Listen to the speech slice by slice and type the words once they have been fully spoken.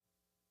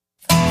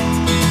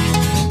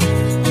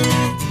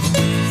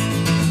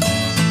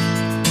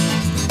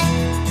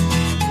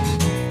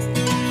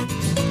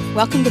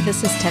Welcome to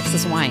This is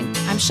Texas Wine.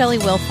 I'm Shelley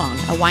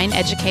Wilfong, a wine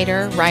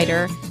educator,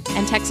 writer,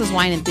 and Texas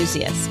wine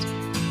enthusiast.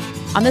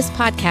 On this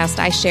podcast,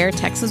 I share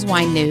Texas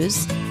wine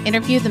news,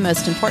 interview the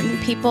most important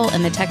people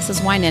in the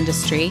Texas wine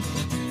industry,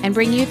 and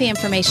bring you the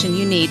information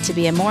you need to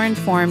be a more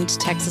informed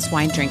Texas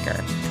wine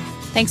drinker.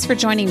 Thanks for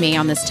joining me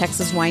on this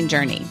Texas wine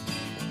journey.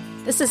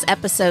 This is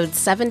episode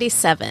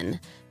 77.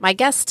 My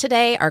guests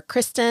today are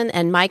Kristen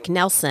and Mike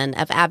Nelson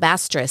of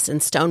Astris in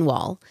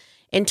Stonewall.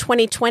 In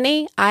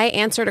 2020, I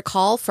answered a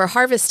call for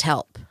harvest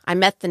help. I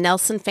met the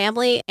Nelson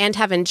family and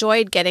have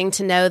enjoyed getting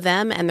to know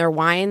them and their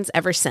wines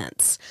ever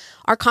since.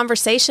 Our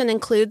conversation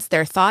includes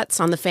their thoughts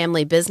on the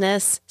family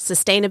business,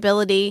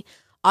 sustainability,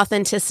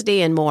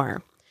 authenticity, and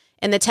more.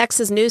 In the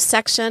Texas news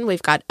section,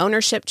 we've got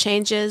ownership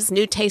changes,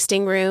 new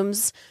tasting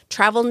rooms,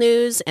 travel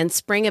news, and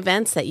spring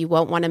events that you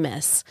won't want to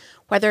miss.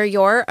 Whether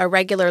you're a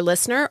regular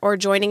listener or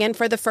joining in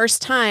for the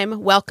first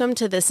time, welcome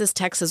to This is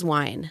Texas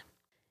Wine.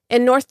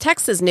 In North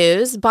Texas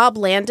news, Bob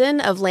Landon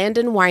of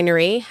Landon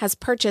Winery has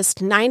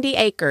purchased 90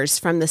 acres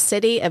from the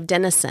city of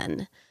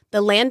Denison.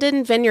 The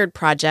Landon Vineyard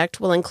project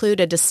will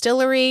include a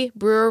distillery,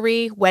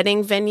 brewery,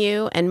 wedding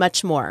venue, and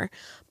much more.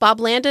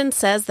 Bob Landon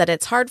says that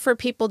it's hard for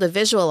people to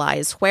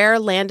visualize where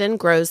Landon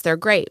grows their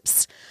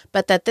grapes,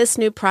 but that this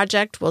new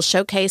project will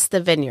showcase the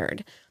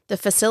vineyard. The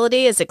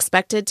facility is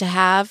expected to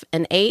have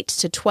an $8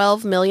 to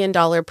 $12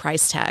 million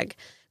price tag.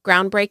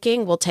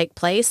 Groundbreaking will take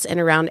place in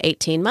around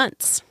 18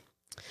 months.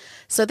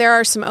 So there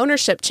are some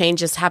ownership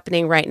changes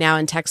happening right now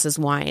in Texas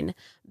wine.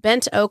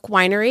 Bent Oak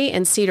Winery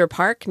in Cedar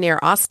Park near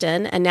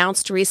Austin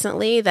announced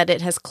recently that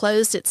it has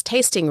closed its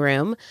tasting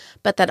room,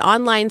 but that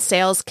online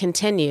sales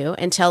continue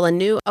until a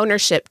new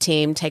ownership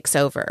team takes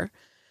over.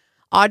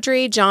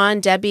 Audrey,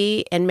 John,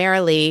 Debbie, and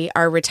Marilee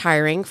are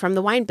retiring from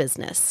the wine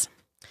business.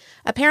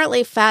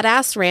 Apparently, Fat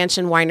Ass Ranch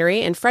and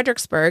Winery in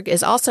Fredericksburg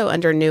is also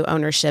under new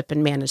ownership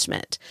and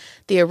management.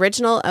 The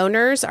original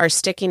owners are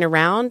sticking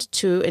around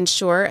to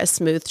ensure a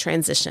smooth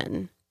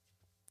transition.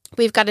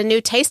 We've got a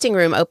new tasting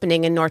room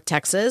opening in North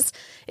Texas.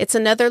 It's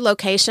another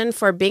location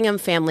for Bingham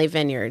Family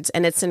Vineyards,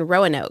 and it's in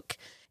Roanoke.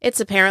 It's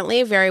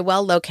apparently very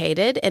well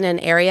located in an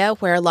area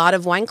where a lot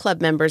of wine club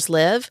members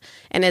live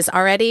and has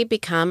already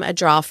become a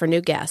draw for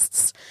new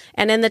guests.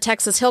 And in the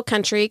Texas Hill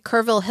Country,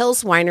 Kerrville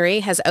Hills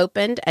Winery has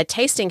opened a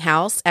tasting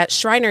house at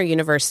Schreiner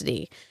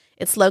University.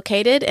 It's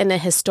located in a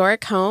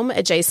historic home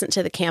adjacent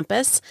to the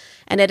campus,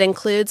 and it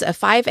includes a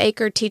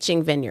 5-acre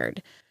teaching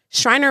vineyard.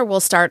 Schreiner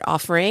will start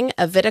offering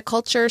a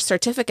viticulture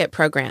certificate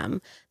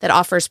program that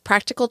offers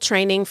practical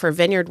training for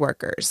vineyard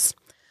workers.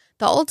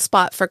 The old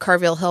spot for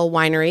Kerrville Hill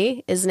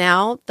Winery is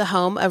now the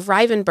home of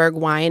Rivenberg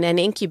Wine and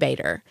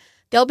Incubator.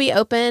 They'll be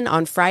open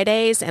on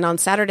Fridays and on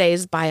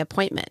Saturdays by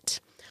appointment.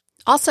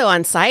 Also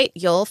on site,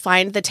 you'll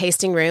find the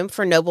tasting room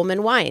for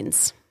Nobleman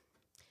Wines.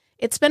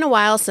 It's been a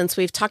while since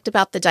we've talked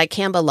about the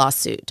dicamba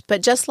lawsuit,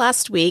 but just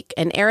last week,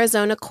 an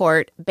Arizona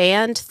court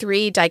banned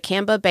 3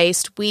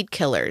 dicamba-based weed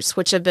killers,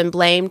 which have been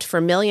blamed for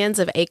millions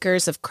of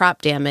acres of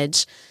crop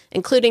damage,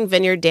 including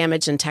vineyard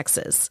damage in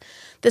Texas.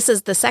 This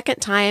is the second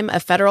time a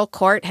federal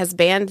court has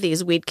banned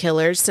these weed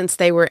killers since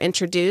they were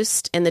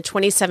introduced in the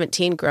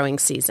 2017 growing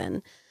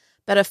season.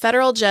 But a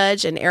federal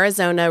judge in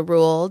Arizona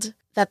ruled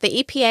that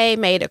the EPA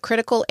made a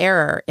critical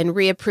error in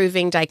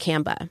reapproving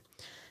dicamba.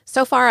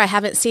 So far, I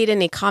haven't seen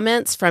any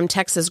comments from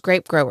Texas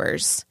grape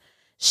growers.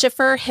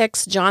 Schiffer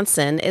Hicks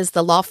Johnson is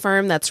the law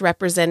firm that's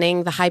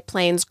representing the High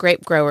Plains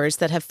grape growers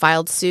that have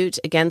filed suit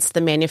against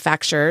the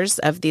manufacturers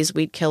of these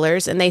weed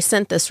killers, and they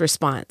sent this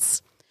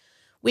response.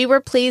 We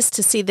were pleased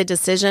to see the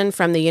decision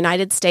from the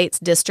United States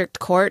District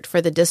Court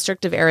for the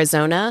District of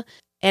Arizona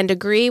and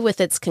agree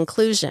with its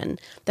conclusion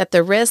that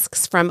the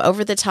risks from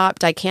over-the-top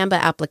dicamba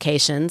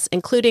applications,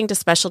 including to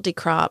specialty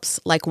crops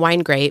like wine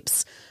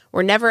grapes,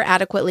 were never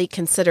adequately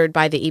considered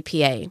by the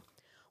EPA.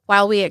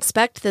 While we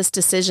expect this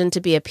decision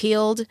to be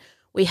appealed,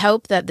 we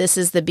hope that this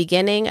is the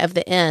beginning of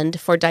the end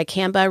for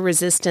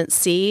dicamba-resistant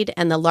seed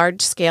and the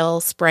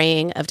large-scale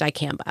spraying of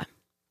dicamba.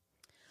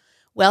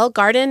 Well,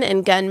 Garden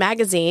and Gun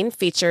magazine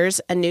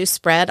features a new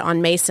spread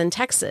on Mason,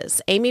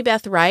 Texas. Amy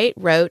Beth Wright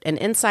wrote an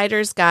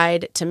insider's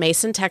guide to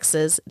Mason,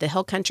 Texas, the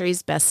Hill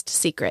Country's best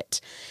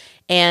secret.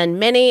 And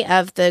many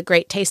of the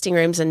great tasting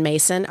rooms in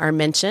Mason are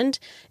mentioned,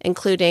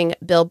 including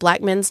Bill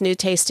Blackman's new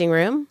tasting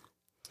room,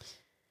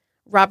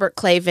 Robert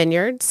Clay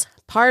Vineyards,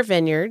 Parr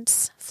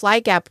Vineyards, Fly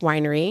Gap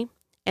Winery,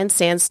 and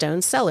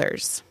Sandstone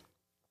Cellars.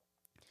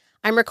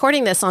 I'm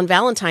recording this on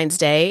Valentine's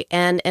Day,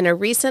 and in a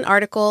recent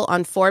article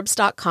on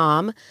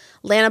Forbes.com,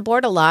 Lana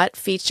Bordelot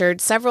featured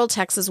several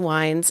Texas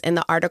wines in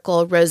the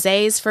article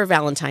Rosés for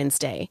Valentine's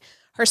Day.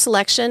 Her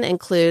selection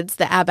includes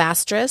the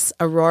Astris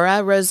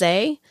Aurora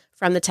Rosé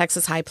from the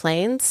Texas High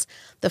Plains,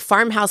 the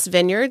Farmhouse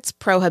Vineyards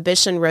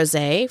Prohibition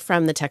Rosé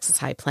from the Texas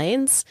High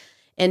Plains,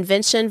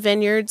 Invention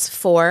Vineyards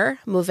 4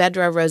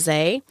 Mourvedre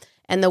Rosé,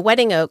 and the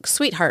Wedding Oak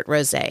Sweetheart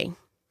Rosé.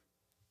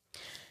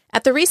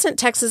 At the recent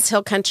Texas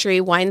Hill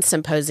Country Wine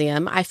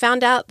Symposium, I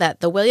found out that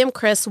the William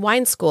Chris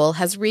Wine School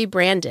has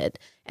rebranded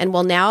and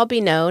will now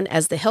be known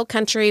as the Hill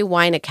Country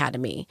Wine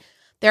Academy.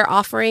 They're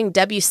offering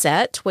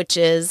WSET, which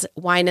is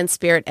Wine and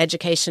Spirit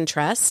Education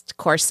Trust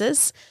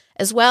courses,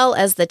 as well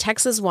as the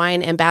Texas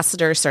Wine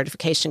Ambassador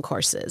Certification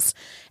courses.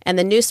 And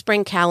the new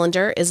spring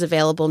calendar is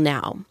available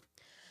now.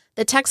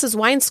 The Texas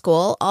Wine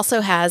School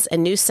also has a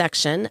new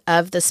section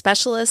of the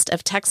Specialist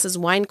of Texas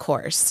Wine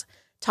course,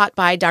 taught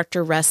by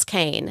Dr. Russ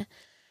Kane.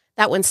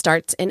 That one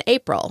starts in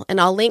April,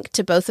 and I'll link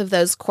to both of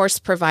those course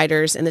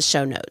providers in the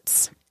show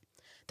notes.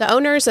 The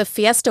owners of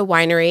Fiesta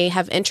Winery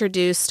have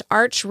introduced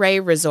Arch Ray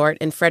Resort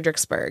in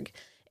Fredericksburg.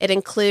 It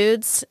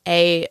includes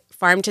a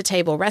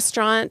farm-to-table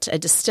restaurant, a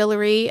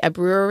distillery, a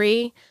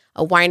brewery,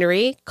 a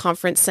winery,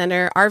 conference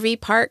center,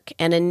 RV park,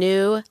 and a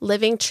new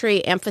Living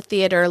Tree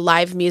Amphitheater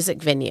live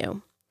music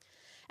venue.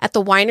 At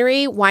the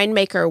winery,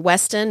 winemaker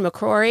Weston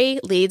McCrory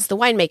leads the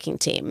winemaking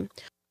team.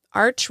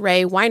 Arch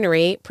Ray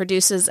Winery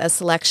produces a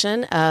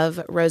selection of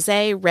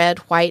rosé, red,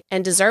 white,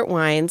 and dessert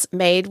wines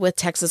made with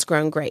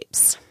Texas-grown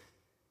grapes.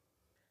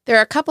 There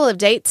are a couple of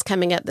dates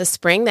coming up this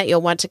spring that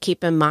you'll want to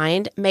keep in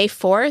mind. May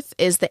 4th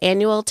is the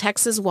annual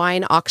Texas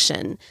Wine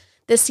Auction.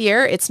 This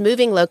year, it's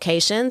moving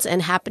locations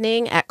and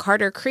happening at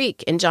Carter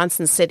Creek in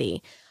Johnson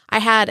City. I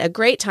had a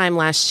great time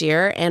last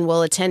year and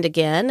will attend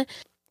again.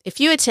 If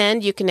you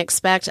attend, you can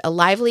expect a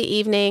lively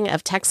evening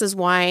of Texas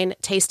wine,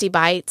 tasty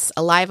bites,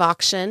 a live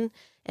auction,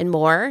 and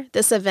more.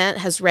 This event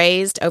has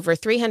raised over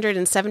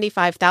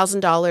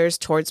 $375,000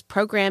 towards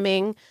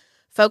programming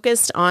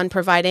focused on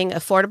providing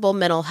affordable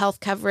mental health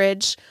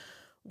coverage,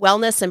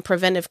 wellness and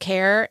preventive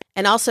care,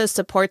 and also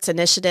supports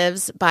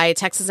initiatives by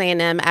Texas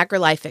A&M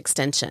AgriLife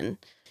Extension.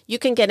 You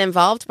can get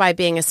involved by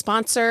being a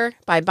sponsor,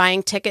 by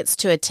buying tickets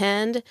to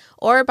attend,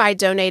 or by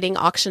donating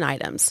auction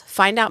items.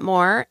 Find out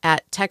more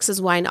at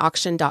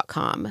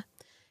texaswineauction.com.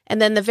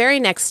 And then the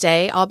very next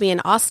day, I'll be in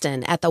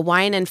Austin at the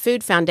Wine and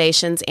Food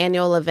Foundation's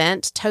annual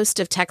event, Toast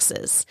of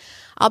Texas.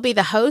 I'll be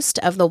the host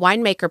of the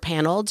winemaker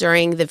panel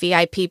during the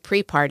VIP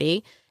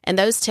pre-party, and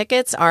those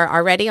tickets are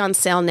already on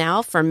sale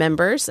now for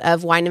members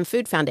of Wine and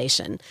Food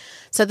Foundation.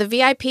 So the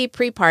VIP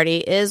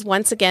pre-party is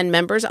once again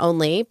members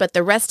only, but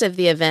the rest of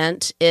the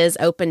event is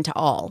open to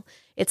all.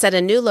 It's at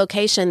a new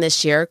location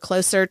this year,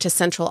 closer to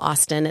Central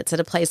Austin. It's at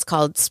a place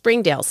called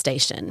Springdale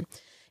Station.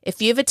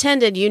 If you've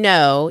attended, you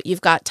know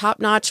you've got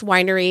top-notch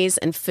wineries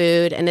and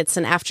food, and it's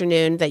an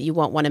afternoon that you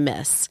won't want to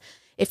miss.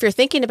 If you're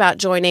thinking about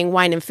joining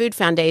Wine and Food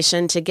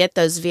Foundation to get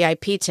those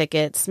VIP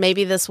tickets,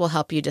 maybe this will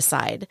help you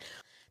decide.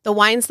 The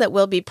wines that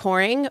we'll be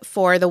pouring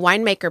for the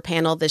winemaker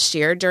panel this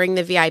year during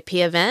the VIP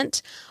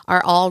event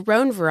are all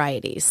Rhone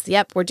varieties.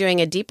 Yep, we're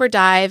doing a deeper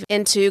dive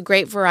into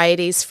grape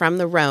varieties from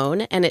the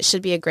Rhone, and it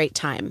should be a great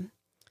time.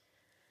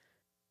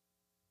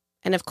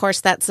 And of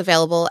course, that's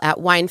available at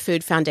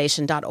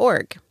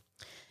winefoodfoundation.org.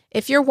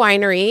 If your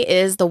winery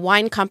is the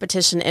wine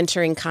competition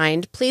entering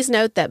kind, please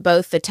note that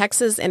both the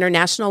Texas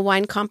International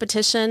Wine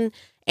Competition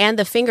and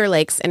the Finger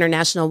Lakes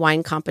International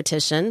Wine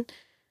Competition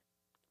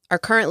are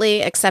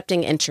currently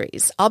accepting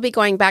entries. I'll be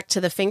going back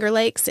to the Finger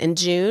Lakes in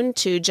June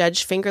to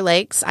judge Finger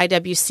Lakes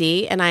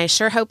IWC, and I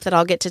sure hope that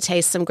I'll get to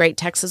taste some great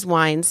Texas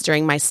wines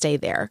during my stay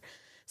there.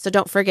 So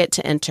don't forget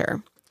to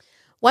enter.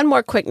 One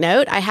more quick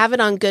note, I have it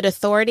on good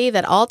authority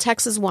that all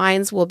Texas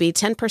wines will be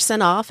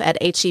 10% off at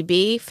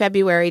H-E-B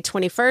February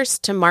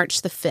 21st to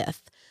March the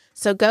 5th.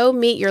 So go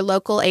meet your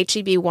local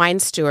H-E-B wine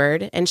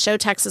steward and show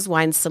Texas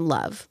wines some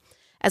love.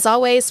 As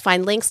always,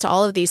 find links to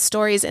all of these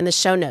stories in the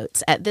show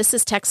notes at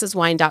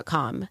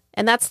thisistexaswine.com.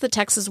 And that's the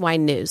Texas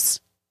Wine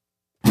News.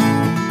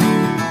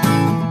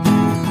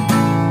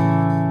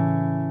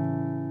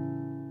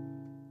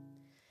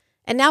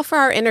 And now for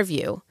our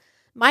interview.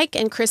 Mike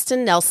and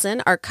Kristen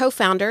Nelson are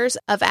co-founders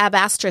of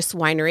Astris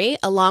Winery,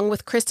 along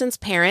with Kristen's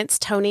parents,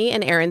 Tony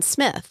and Aaron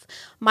Smith.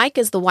 Mike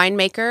is the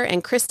winemaker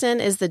and Kristen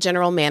is the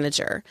general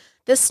manager.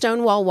 This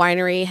Stonewall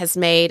winery has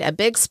made a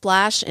big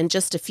splash in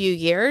just a few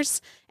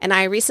years, and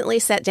I recently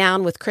sat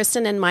down with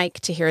Kristen and Mike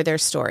to hear their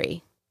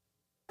story.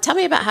 Tell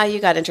me about how you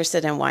got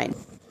interested in wine.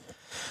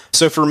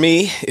 So for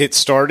me, it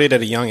started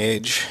at a young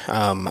age.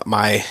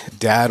 My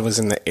dad was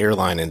in the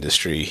airline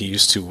industry. He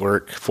used to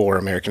work for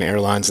American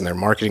Airlines in their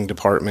marketing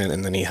department,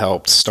 and then he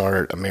helped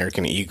start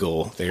American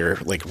Eagle, their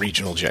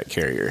regional jet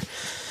carrier.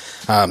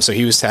 So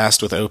he was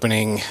tasked with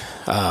opening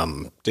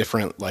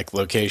different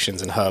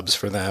locations and hubs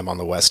for them on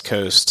the West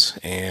Coast,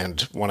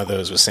 and one of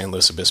those was San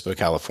Luis Obispo,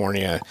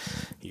 California.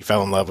 He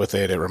fell in love with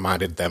it. It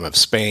reminded them of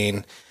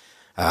Spain.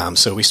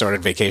 So we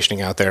started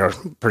vacationing out there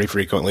pretty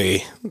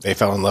frequently. They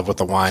fell in love with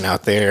the wine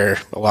out there.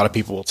 A lot of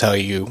people will tell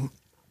you,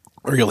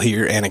 or you'll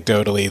hear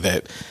anecdotally,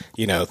 that,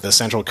 the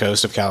central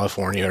coast of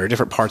California or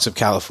different parts of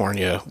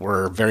California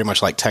were very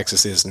much like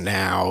Texas is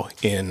now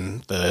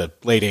in the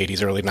late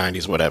 80s, early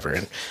 90s, whatever.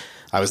 And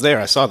I was there.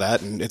 I saw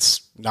that, and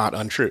it's not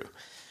untrue.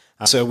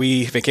 So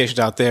we vacationed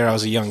out there. I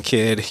was a young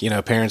kid.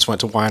 Parents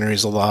went to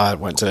wineries a lot,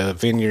 went to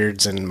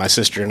vineyards, and my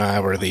sister and I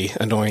were the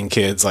annoying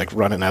kids,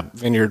 running up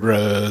vineyard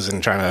rows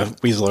and trying to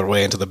weasel our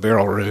way into the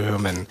barrel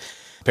room. And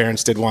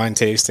parents did wine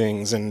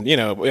tastings. And,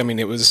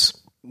 it was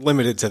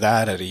limited to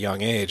that at a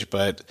young age.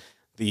 But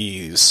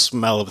the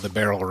smell of the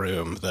barrel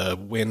room, the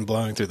wind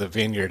blowing through the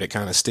vineyard, it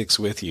kind of sticks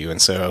with you.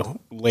 And so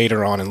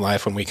later on in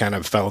life, when we kind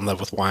of fell in love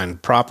with wine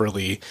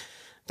properly,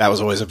 that was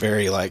always a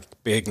very like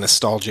big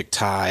nostalgic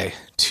tie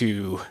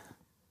to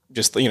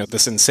just, the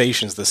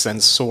sensations, the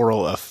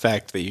sensorial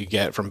effect that you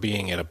get from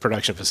being at a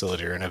production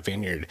facility or in a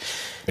vineyard.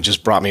 It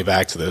just brought me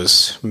back to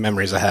those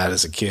memories I had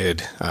as a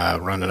kid,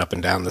 running up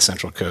and down the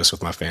Central Coast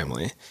with my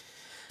family.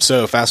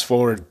 So fast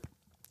forward,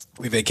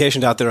 we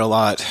vacationed out there a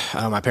lot.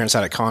 My parents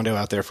had a condo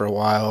out there for a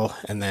while.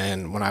 And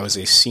then when I was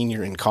a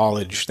senior in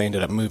college, they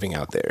ended up moving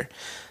out there.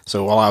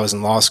 So while I was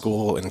in law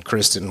school and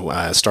Kristen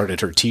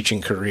started her teaching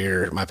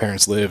career, my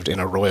parents lived in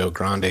Arroyo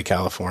Grande,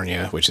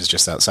 California, which is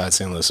just outside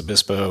San Luis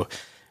Obispo.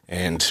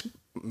 And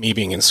me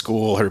being in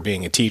school, her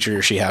being a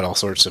teacher, she had all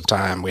sorts of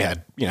time. We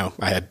had,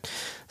 I had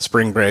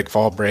spring break,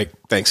 fall break,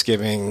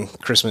 Thanksgiving,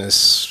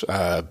 Christmas,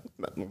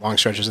 long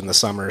stretches in the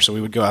summer. So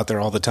we would go out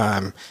there all the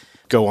time,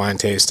 go wine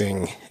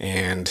tasting,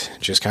 and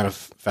just kind of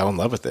fell in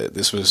love with it.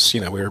 This was,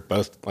 we were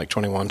both like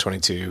 21,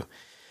 22.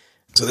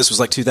 So this was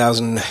like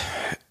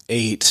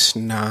 2008,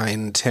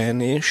 9,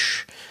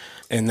 10-ish.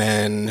 And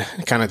then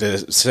kind of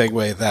to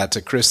segue that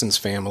to Kristen's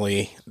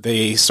family,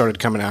 they started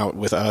coming out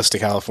with us to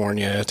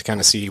California to kind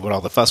of see what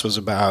all the fuss was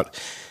about,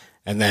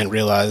 and then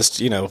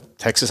realized,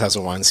 Texas has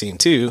a wine scene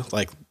too,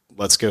 like,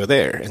 let's go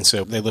there. And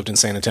so they lived in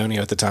San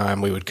Antonio at the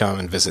time. We would come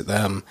and visit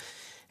them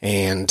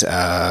and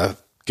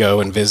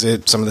go and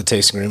visit some of the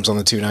tasting rooms on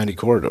the 290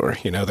 corridor.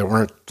 There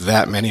weren't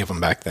that many of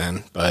them back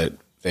then, but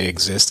they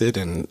existed,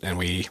 and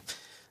we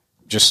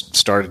just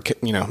started,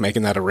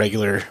 making that a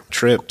regular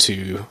trip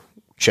to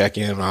check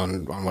in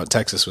on what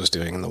Texas was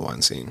doing in the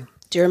wine scene.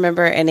 Do you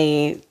remember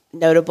any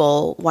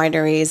notable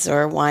wineries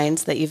or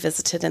wines that you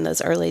visited in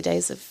those early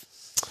days of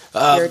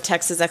your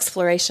Texas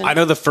exploration? I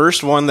know the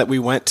first one that we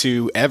went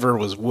to ever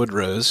was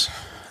Woodrow's.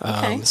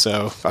 Okay.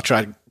 So I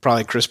tried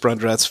probably Chris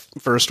Brundrett's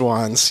first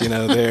wines,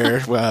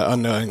 there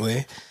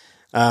unknowingly.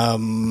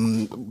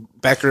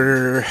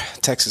 Becker,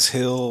 Texas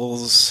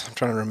Hills. I'm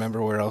trying to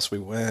remember where else we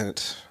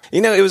went.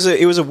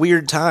 It was a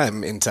weird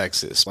time in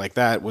Texas. Like,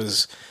 that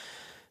was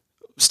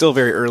still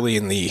very early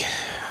in the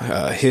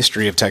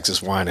history of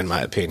Texas wine, in my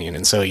opinion.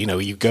 And so,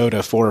 you go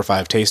to 4 or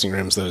 5 tasting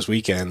rooms those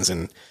weekends,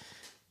 and,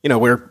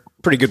 we're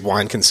pretty good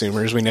wine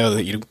consumers. We know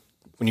that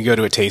when you go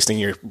to a tasting,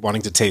 you're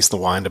wanting to taste the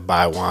wine to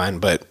buy wine,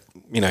 but,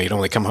 you'd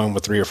only come home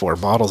with 3 or 4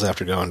 bottles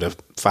after going to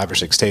 5 or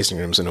 6 tasting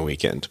rooms in a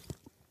weekend.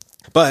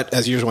 But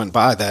as years went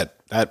by, that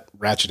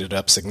ratcheted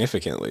up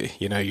significantly.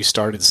 You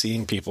started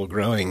seeing people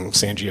growing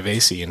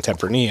Sangiovese and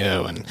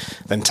Tempranillo, and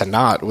then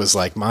Tannat was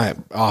like my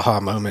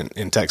aha moment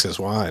in Texas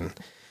wine.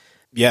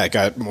 Yeah, it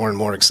got more and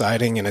more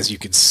exciting, and as you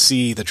could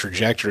see the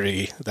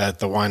trajectory that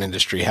the wine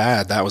industry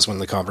had, that was when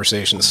the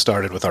conversation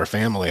started with our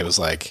family. It was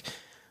like,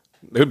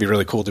 it would be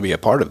really cool to be a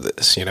part of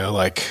this,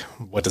 like,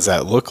 what does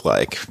that look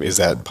like? Is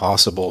that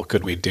possible?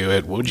 Could we do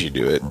it? Would you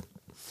do it?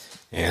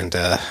 And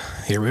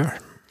here we are.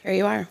 Here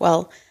you are.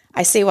 Well,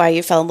 I see why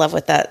you fell in love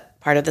with that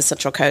part of the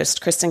Central Coast.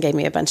 Kristen gave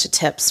me a bunch of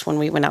tips when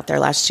we went out there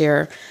last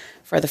year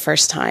for the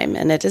first time,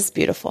 and it is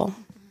beautiful.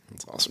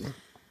 That's awesome.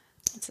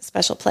 It's a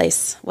special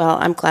place. Well,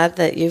 I'm glad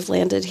that you've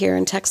landed here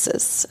in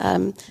Texas.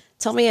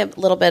 Tell me a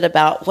little bit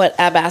about what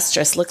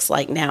Astris looks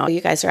like now.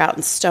 You guys are out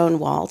in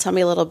Stonewall. Tell me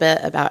a little bit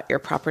about your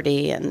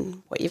property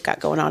and what you've got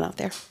going on out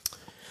there.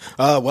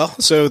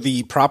 So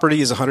the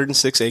property is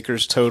 106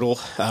 acres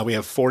total. We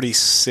have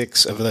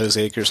 46 of those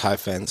acres high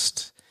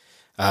fenced.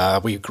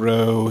 We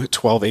grow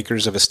 12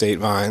 acres of estate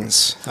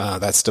vines.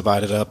 That's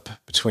divided up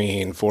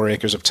between 4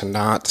 acres of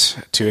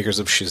Tannat, 2 acres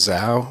of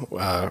Chizau,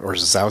 or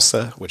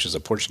Zausa, which is a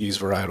Portuguese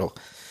varietal,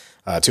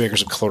 2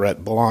 acres of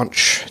Claret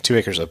Blanche, 2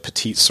 acres of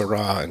Petit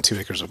Syrah, and 2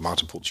 acres of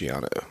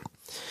Montepulciano.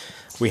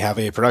 We have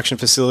a production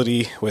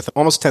facility with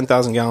almost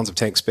 10,000 gallons of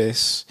tank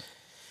space.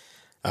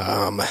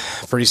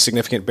 Pretty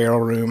significant barrel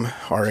room.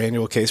 Our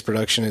annual case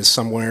production is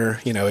somewhere,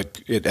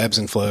 it ebbs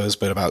and flows,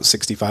 but about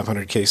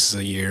 6,500 cases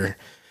a year.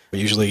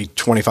 Usually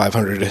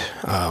 2,500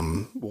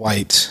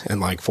 white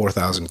and like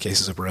 4,000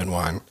 cases of red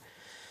wine.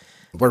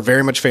 We're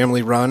very much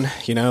family run,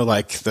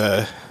 like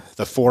the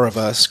 4 of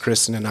us,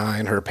 Kristen and I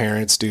and her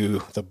parents,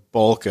 do the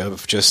bulk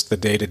of just the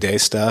day-to-day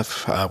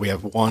stuff. We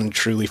have one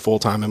truly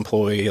full-time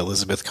employee,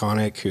 Elizabeth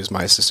Connick, who's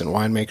my assistant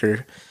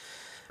winemaker.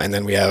 And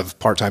then we have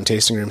part-time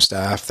tasting room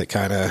staff that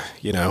kind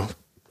of,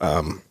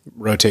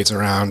 rotates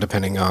around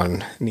depending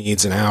on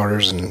needs and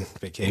hours and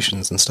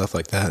vacations and stuff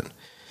like that.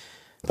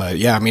 But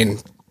yeah,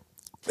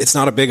 it's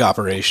not a big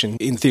operation.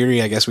 In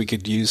theory, I guess we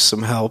could use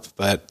some help,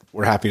 but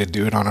we're happy to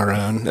do it on our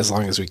own as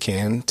long as we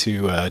can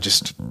to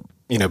just,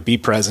 be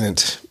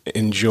present,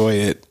 enjoy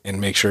it,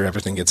 and make sure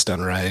everything gets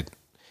done right.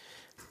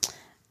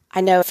 I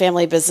know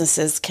family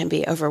businesses can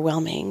be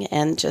overwhelming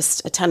and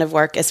just a ton of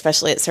work,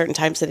 especially at certain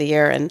times of the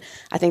year. And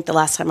I think the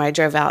last time I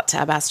drove out to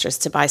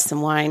Astris to buy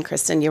some wine,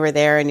 Kristen, you were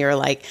there and you were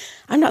like,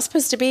 I'm not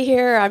supposed to be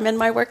here. I'm in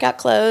my workout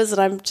clothes and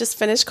I'm just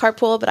finished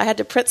carpool, but I had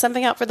to print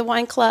something out for the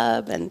wine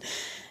club. And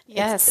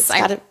yes,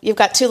 you've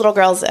got 2 little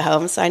girls at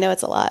home, so I know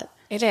it's a lot.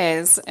 It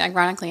is.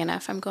 Ironically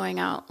enough, I'm going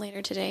out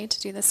later today to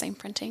do the same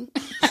printing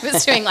I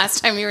was doing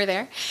last time you were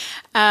there.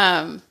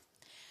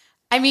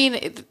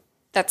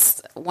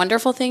 That's a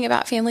wonderful thing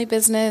about family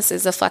business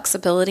is the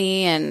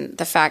flexibility and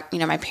the fact,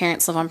 my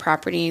parents live on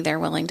property. They're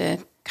willing to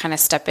kind of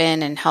step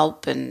in and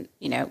help. And,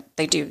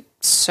 they do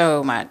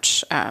so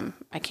much.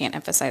 I can't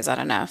emphasize that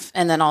enough.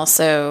 And then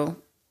also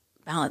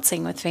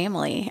balancing with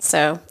family.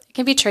 So it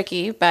can be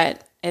tricky,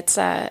 but it's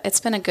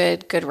been a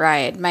good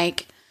ride.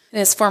 Mike, in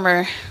his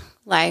former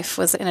life,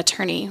 was an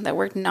attorney that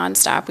worked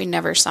nonstop. We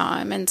never saw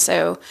him. And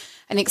so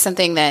I think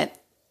something that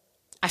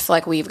I feel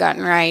like we've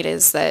gotten right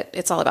is that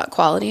it's all about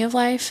quality of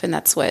life. And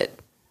that's what,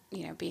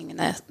 being in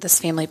this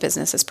family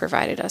business has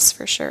provided us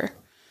for sure.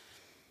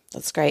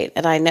 That's great.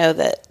 And I know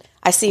that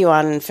I see you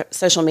on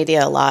social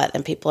media a lot,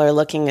 and people are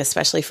looking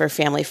especially for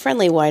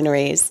family-friendly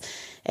wineries.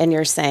 And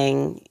you're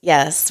saying,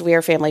 yes, we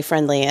are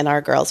family-friendly, and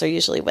our girls are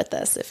usually with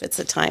us if it's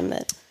a time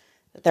that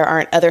there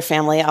aren't other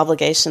family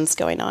obligations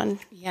going on.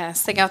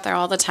 Yes, they go out there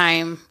all the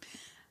time.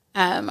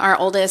 Our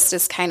oldest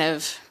is kind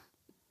of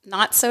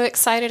not so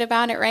excited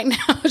about it right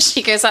now.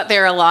 She goes out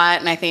there a lot,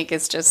 and I think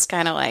it's just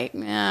kind of like,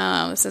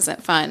 no, this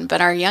isn't fun.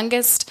 But our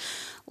youngest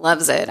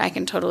loves it. I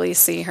can totally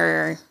see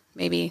her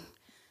maybe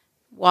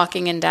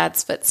walking in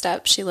Dad's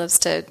footsteps. She loves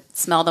to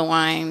smell the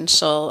wine.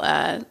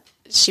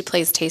 She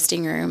plays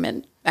tasting room,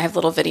 and I have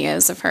little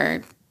videos of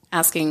her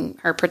asking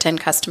her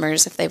pretend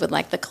customers if they would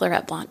like the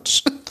Claret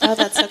Blanche. Oh,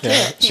 that's so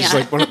cute. She's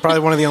like probably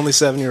one of the only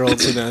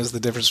 7-year-olds who knows the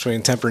difference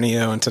between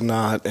Tempranillo and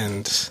Tannat,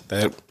 and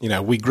that,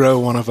 we grow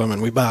one of them and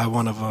we buy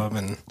one of them.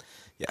 And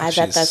I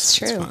bet that's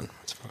true.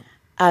 It's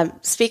fun.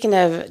 Speaking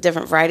of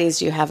different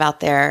varieties you have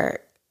out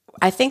there,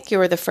 I think you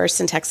were the first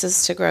in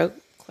Texas to grow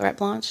Claret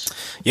Blanche.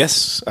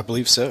 Yes, I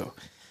believe so.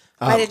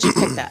 Why did you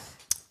pick that?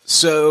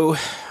 So,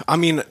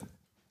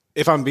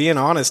 if I'm being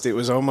honest, it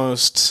was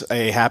almost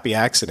a happy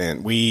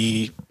accident.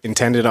 We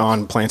intended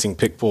on planting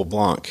Picpoul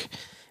Blanc,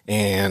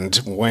 and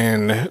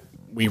when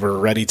we were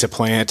ready to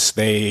plant,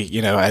 they,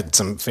 had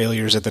some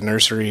failures at the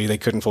nursery. They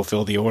couldn't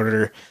fulfill the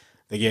order.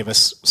 They gave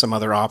us some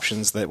other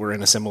options that were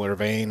in a similar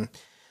vein.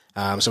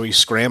 So we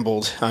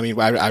scrambled.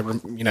 I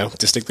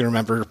distinctly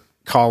remember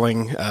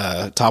calling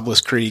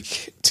Tobless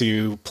Creek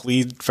to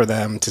plead for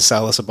them to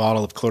sell us a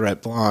bottle of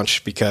Claret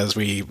Blanche because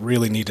we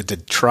really needed to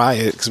try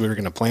it because we were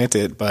going to plant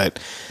it. But,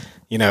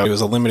 it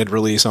was a limited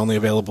release, only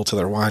available to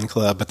their wine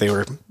club, but they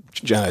were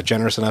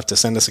generous enough to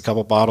send us a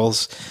couple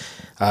bottles.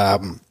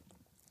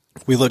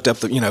 We looked up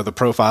the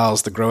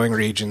profiles, the growing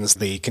regions,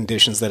 the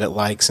conditions that it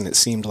likes, and it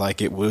seemed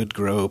like it would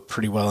grow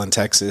pretty well in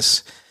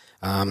Texas.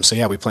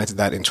 We planted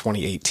that in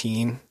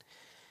 2018.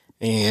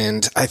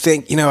 And I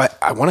think,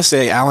 I want to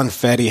say Alan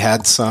Fetty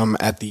had some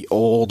at the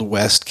old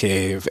West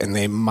Cave, and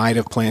they might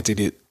have planted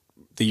it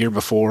the year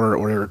before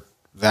or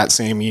that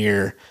same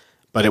year,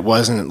 but it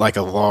wasn't like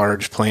a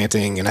large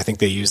planting, and I think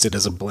they used it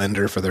as a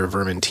blender for their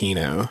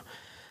Vermentino.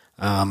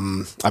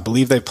 I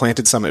believe they've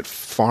planted some at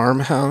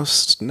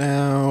Farmhouse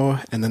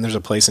now, and then there's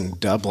a place in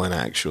Dublin,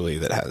 actually,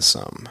 that has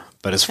some.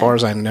 But as far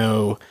as I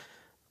know,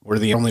 we're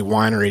the only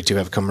winery to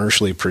have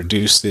commercially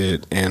produced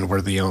it, and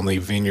we're the only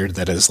vineyard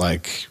that has,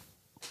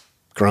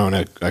 grown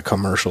a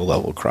commercial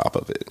level crop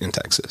of it in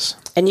Texas.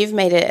 And you've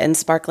made it in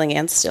sparkling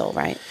and still,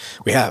 right?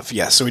 We have,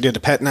 yes. So we did a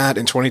pet nat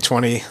in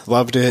 2020,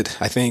 loved it.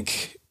 I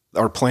think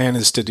our plan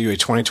is to do a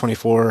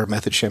 2024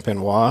 Method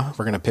Champenois.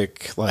 We're going to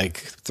pick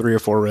 3 or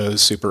 4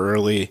 rows super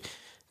early,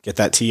 get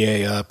that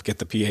TA up, get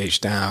the pH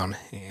down,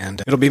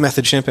 and it'll be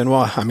Method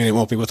Champenois. It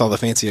won't be with all the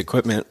fancy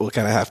equipment. We'll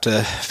kind of have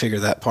to figure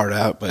that part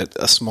out, but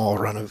a small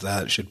run of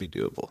that should be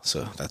doable.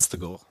 So that's the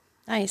goal.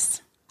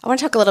 Nice. I want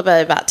to talk a little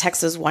bit about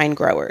Texas Wine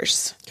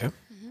Growers. Okay.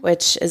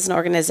 Which is an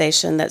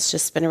organization that's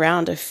just been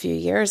around a few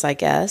years, I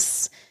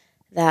guess,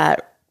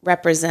 that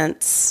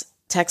represents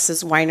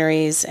Texas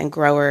wineries and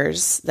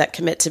growers that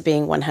commit to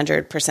being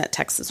 100%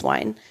 Texas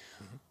wine.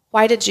 Mm-hmm.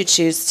 Why did you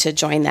choose to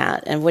join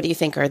that? And what do you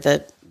think are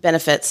the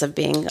benefits of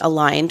being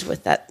aligned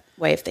with that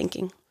way of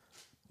thinking?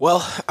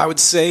 Well, I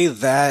would say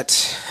that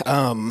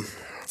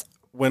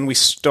when we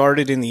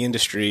started in the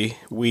industry,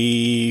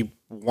 we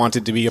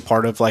wanted to be a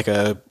part of a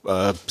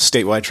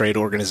statewide trade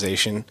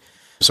organization.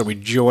 So we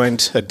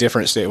joined a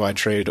different statewide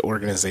trade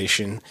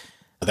organization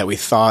that we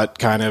thought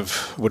kind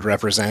of would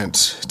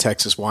represent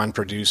Texas wine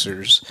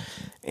producers,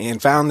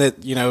 and found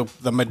that,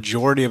 the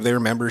majority of their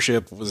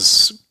membership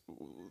was,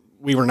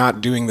 we were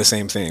not doing the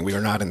same thing. We were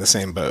not in the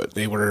same boat.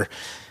 They were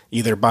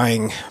either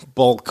buying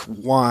bulk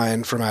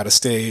wine from out of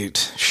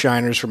state,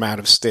 shiners from out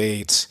of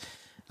state.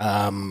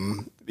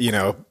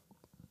 They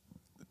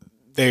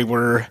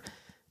were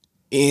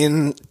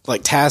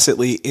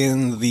tacitly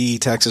in the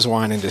Texas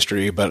wine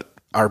industry, but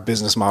our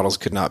business models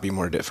could not be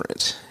more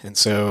different. And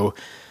so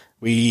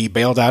we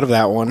bailed out of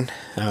that one.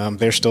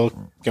 They're still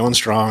going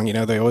strong.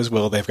 They always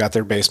will. They've got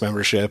their base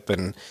membership.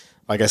 And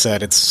like I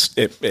said,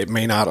 it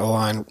may not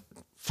align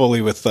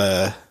fully with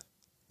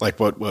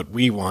what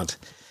we want.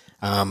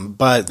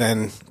 But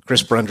then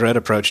Chris Brundred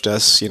approached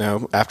us,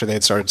 after they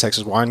had started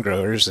Texas Wine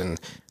Growers,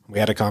 and we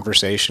had a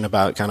conversation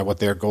about kind of what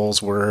their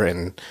goals were.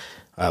 And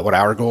what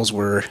our goals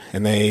were,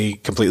 and they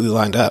completely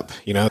lined up.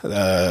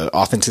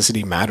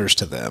 Authenticity matters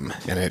to them,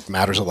 and it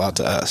matters a lot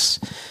to us.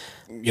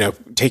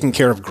 Taking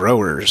care of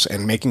growers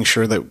and making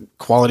sure that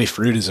quality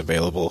fruit is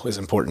available is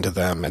important to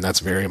them, and that's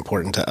very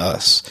important to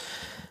us.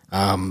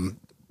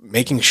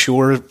 Making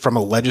sure from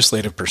a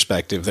legislative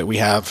perspective that we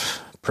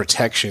have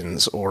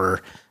protections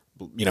or,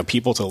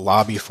 people to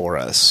lobby for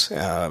us,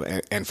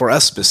 and for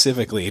us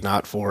specifically,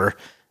 not for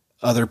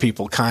other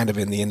people kind of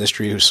in the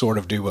industry who sort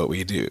of do what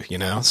we do,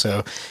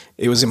 So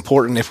it was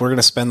important, if we're going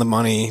to spend the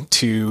money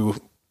to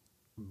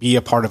be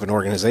a part of an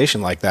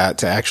organization like that,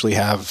 to actually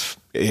have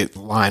it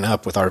line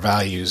up with our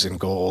values and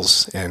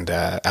goals and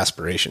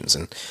aspirations.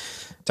 And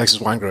Texas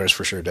Wine Growers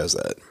for sure does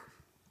that.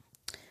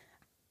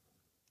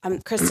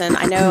 Kristen,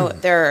 I know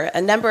there are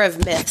a number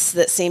of myths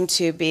that seem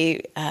to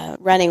be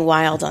running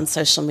wild on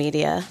social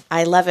media.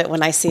 I love it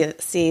when I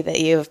see that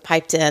you have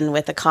piped in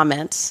with a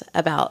comment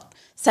about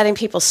setting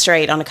people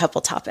straight on a couple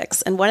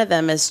topics. And one of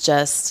them is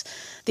just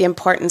the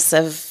importance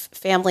of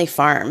family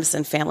farms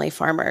and family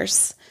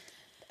farmers.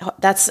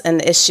 That's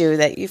an issue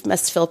that you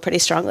must feel pretty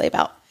strongly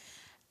about.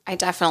 I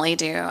definitely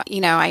do.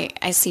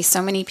 I see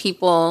so many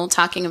people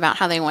talking about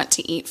how they want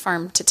to eat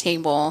farm to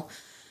table,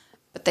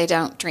 but they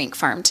don't drink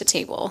farm to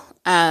table.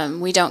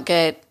 We don't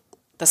get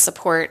the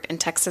support in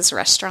Texas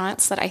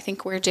restaurants that I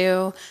think we're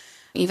due.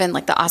 Even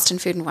like the Austin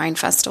Food and Wine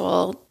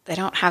Festival, they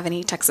don't have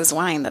any Texas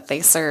wine that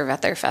they serve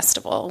at their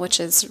festival, which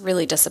is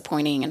really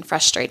disappointing and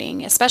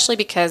frustrating, especially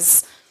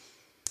because,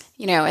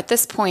 at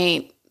this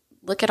point,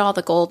 look at all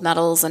the gold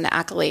medals and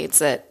accolades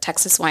that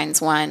Texas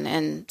wines won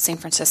in San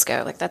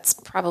Francisco. Like, that's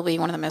probably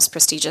one of the most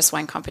prestigious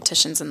wine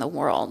competitions in the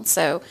world.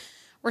 So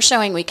we're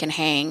showing we can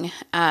hang.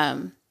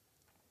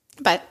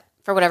 But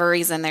for whatever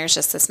reason, there's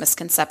just this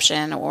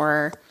misconception,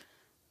 or,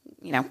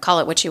 call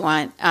it what you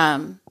want,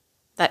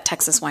 that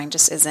Texas wine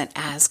just isn't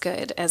as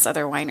good as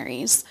other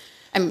wineries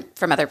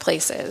from other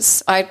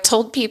places. I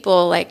told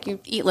people, like, you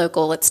eat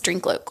local, let's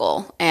drink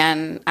local.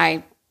 And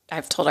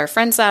I've told our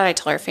friends that, I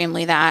tell our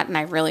family that, and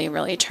I really,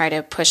 really try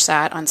to push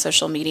that on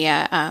social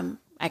media.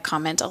 I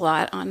comment a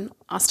lot on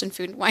Austin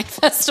Food and Wine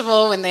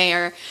Festival when they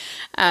are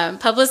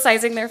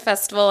publicizing their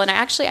festival. And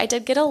I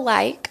did get a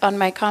like on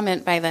my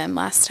comment by them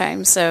last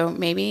time. So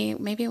maybe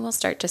we'll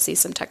start to see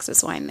some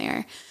Texas wine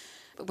there.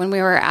 When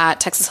we were at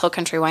Texas Hill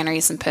Country Winery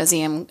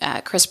Symposium,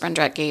 Chris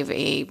Brundrett gave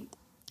a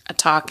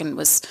talk and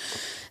was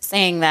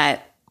saying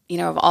that,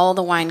 of all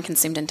the wine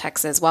consumed in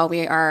Texas, while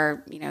we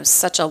are,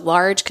 such a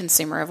large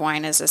consumer of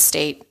wine as a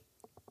state,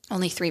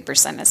 only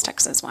 3% is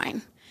Texas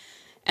wine.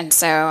 And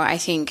so I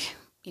think,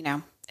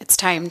 it's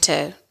time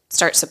to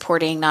start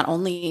supporting not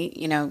only,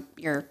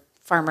 your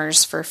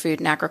farmers for food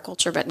and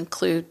agriculture, but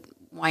include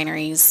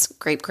wineries,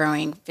 grape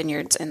growing,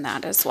 vineyards in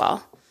that as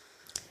well.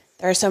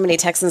 There are so many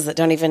Texans that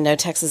don't even know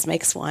Texas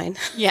makes wine.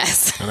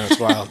 Yes. I know, it's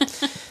wild.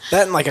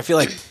 That, and I feel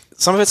like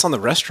some of it's on the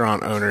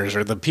restaurant owners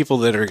or the people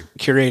that are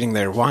curating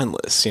their wine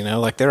lists,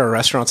 there are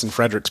restaurants in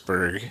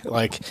Fredericksburg,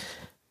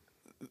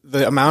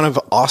 the amount of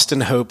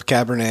Austin Hope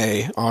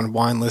Cabernet on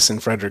wine lists in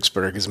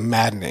Fredericksburg is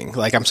maddening.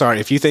 I'm sorry,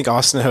 if you think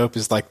Austin Hope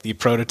is the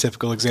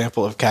prototypical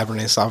example of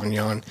Cabernet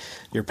Sauvignon,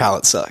 your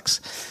palate sucks.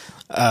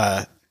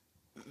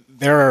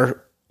 There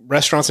are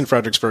restaurants in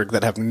Fredericksburg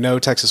that have no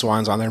Texas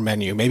wines on their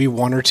menu, maybe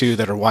one or two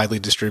that are widely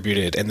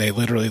distributed, and they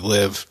literally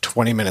live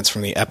 20 minutes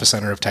from the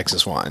epicenter of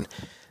Texas wine.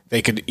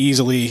 They could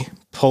easily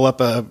pull up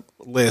a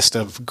list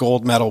of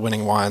gold medal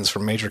winning wines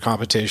from major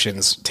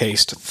competitions,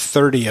 taste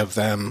 30 of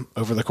them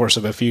over the course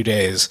of a few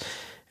days,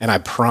 and I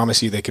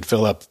promise you they could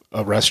fill up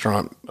a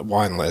restaurant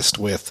wine list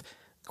with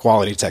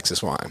quality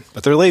Texas wine.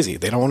 But they're lazy.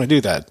 They don't want to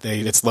do that.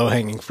 It's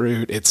low-hanging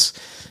fruit. It's,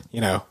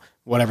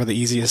 whatever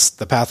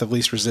the path of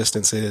least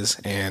resistance is,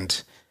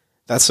 and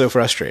that's so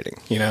frustrating.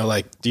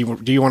 Do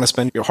you want to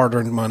spend your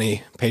hard-earned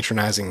money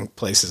patronizing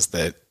places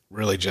that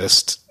really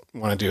just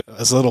want to do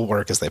as little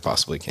work as they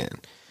possibly can?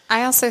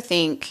 I also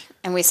think,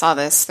 and we saw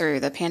this through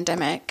the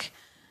pandemic,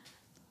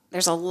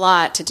 there's a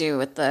lot to do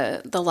with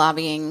the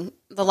lobbying,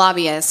 the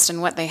lobbyists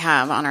and what they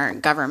have on our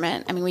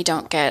government. I mean, we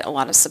don't get a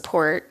lot of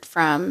support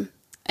from,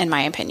 in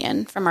my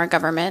opinion, from our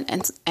government,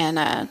 and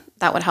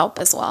that would help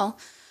as well.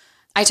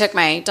 I took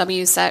my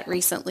WSET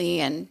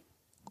recently, and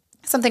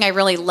something I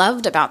really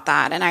loved about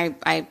that, and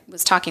I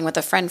was talking with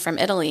a friend from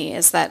Italy,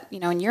 is that,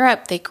 in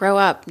Europe, they grow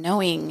up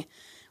knowing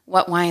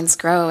what wines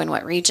grow in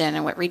what region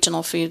and what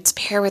regional foods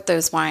pair with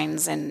those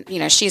wines. And,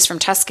 she's from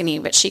Tuscany,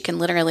 but she can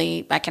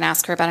literally, I can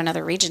ask her about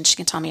another region. She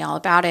can tell me all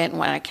about it and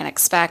what I can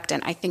expect.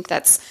 And I think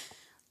that's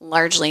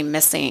largely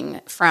missing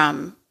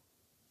from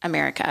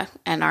America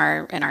and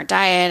our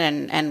diet.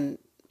 And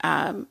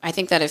I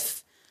think that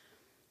if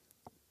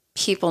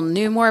people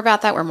knew more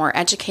about that, were more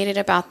educated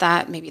about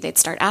that, maybe they'd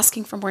start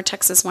asking for more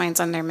Texas wines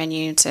on their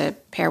menu to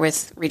pair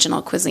with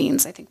regional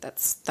cuisines. I think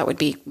that would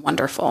be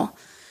wonderful.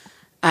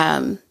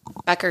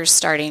 Becker's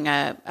starting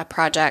a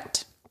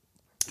project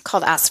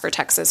called Ask for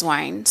Texas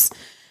Wines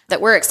that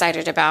we're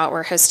excited about.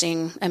 We're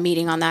hosting a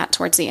meeting on that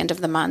towards the end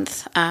of the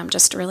month,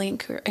 just really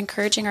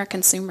encouraging our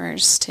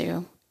consumers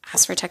to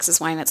ask for Texas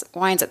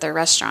wines at their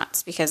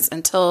restaurants, because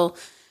until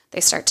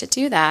they start to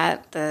do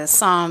that, the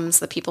somms,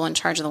 the people in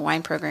charge of the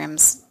wine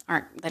programs,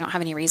 they don't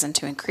have any reason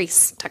to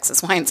increase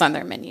Texas wines on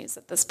their menus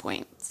at this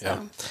point. So.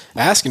 Yeah.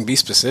 Ask and be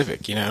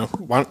specific, you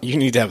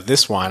need to have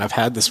this wine. I've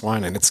had this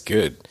wine and it's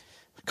good.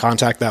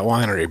 Contact that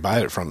winery, buy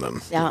it from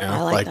them. Yeah,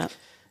 I like that.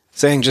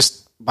 Saying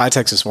just buy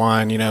Texas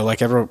wine,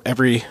 like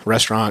every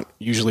restaurant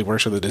usually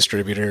works with a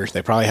distributor.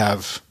 They probably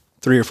have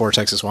 3 or 4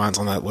 Texas wines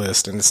on that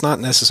list, and it's not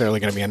necessarily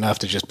going to be enough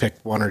to just pick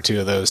 1 or 2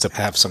 of those to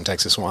have some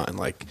Texas wine.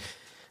 Like,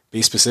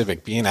 be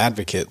specific, be an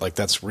advocate. Like,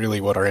 that's really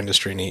what our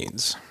industry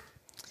needs.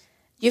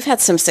 You've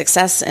had some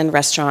success in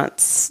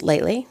restaurants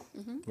lately.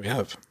 Mm-hmm. We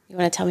have. You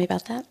want to tell me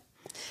about that?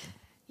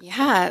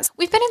 Yeah.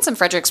 We've been in some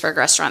Fredericksburg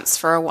restaurants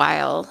for a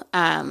while,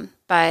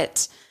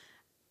 but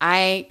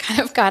I kind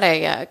of got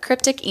a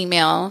cryptic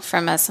email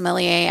from a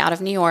sommelier out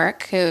of New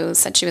York who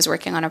said she was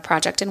working on a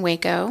project in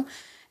Waco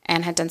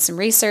and had done some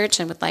research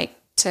and would like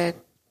to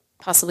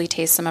possibly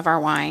taste some of our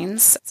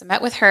wines. So I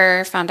met with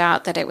her, found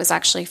out that it was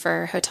actually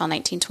for Hotel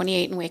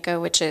 1928 in Waco,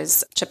 which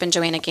is Chip and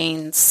Joanna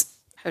Gaines'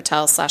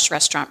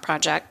 hotel/restaurant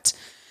project.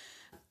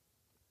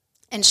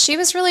 And she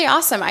was really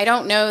awesome. I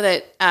don't know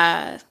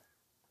that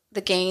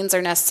the Gaines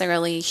are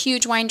necessarily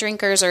huge wine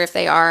drinkers, or if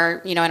they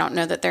are, I don't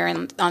know that they're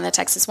on the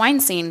Texas wine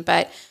scene,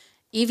 but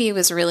Evie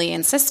was really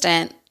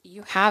insistent.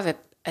 You have a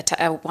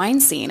wine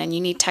scene and you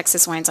need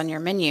Texas wines on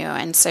your menu.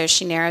 And so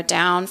she narrowed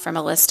down from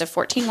a list of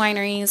 14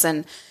 wineries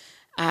and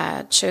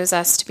chose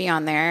us to be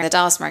on there. The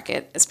Dallas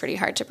market is pretty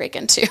hard to break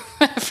into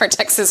for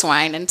Texas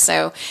wine. And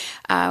so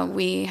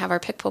we have our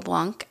Picpoul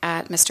Blanc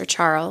at Mr.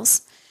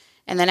 Charles.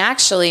 And then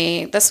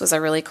actually, this was a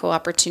really cool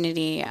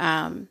opportunity.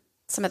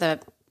 Some of the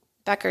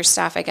Becker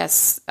staff, I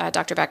guess,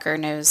 Dr. Becker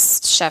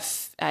knows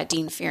Chef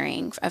Dean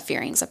Fearing of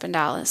Fearing's up in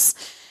Dallas.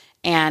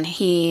 And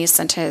he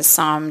sent his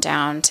somm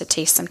down to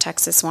taste some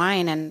Texas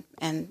wine,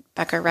 and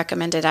Becker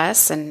recommended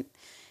us, and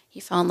he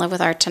fell in love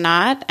with our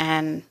Tannat.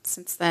 And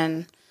since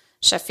then,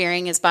 Chef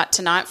Fearing has bought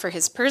Tannat for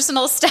his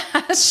personal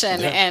stash,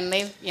 and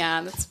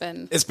that's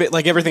been... It's been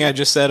like everything I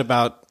just said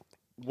about,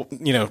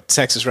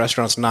 Texas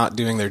restaurants not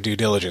doing their due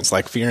diligence.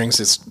 Like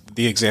Fearing's is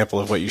the example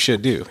of what you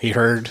should do. He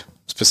heard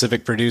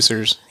specific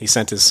producers, he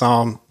sent his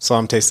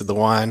somm tasted the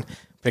wine,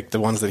 picked the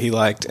ones that he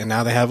liked, and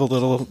now they have a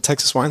little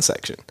Texas wine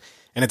section.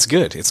 And it's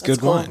good. It's good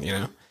cool.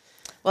 Wine,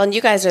 Well, and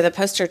you guys are the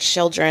poster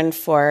children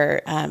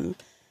for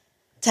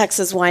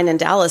Texas wine in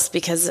Dallas,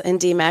 because in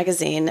D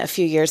Magazine a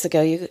few years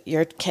ago,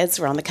 your kids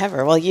were on the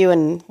cover. Well, you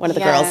and one of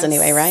the girls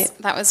anyway, right?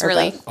 That was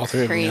really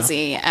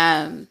crazy.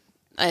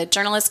 A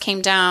journalist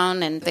came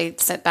down and they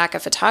sent back a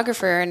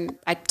photographer, and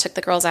I took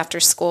the girls after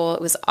school.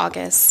 It was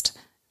August.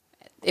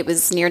 It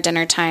was near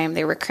dinner time.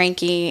 They were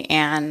cranky,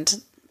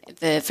 and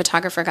the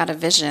photographer got a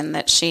vision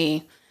that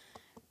she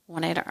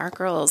wanted our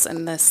girls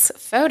in this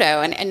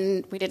photo.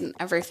 And we didn't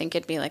ever think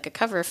it'd be like a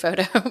cover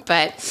photo,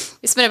 but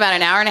we spent about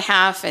an hour and a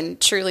half, and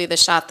truly the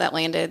shot that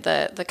landed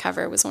the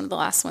cover was one of the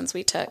last ones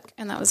we took.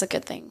 And that was a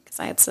good thing, because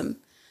I had some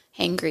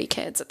hangry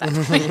kids at that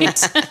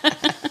point.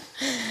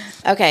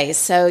 Okay,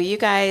 so you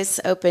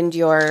guys opened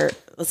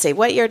let's see,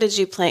 what year did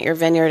you plant your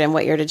vineyard and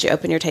what year did you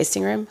open your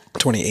tasting room?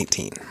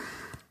 2018.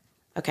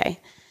 Okay.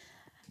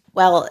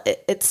 Well,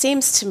 it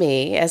seems to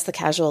me, as the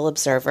casual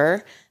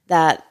observer,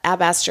 that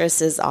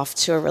Astris is off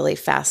to a really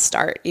fast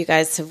start. You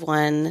guys have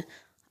won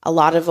a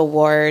lot of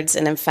awards,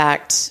 and in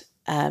fact,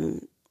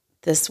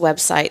 this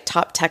website,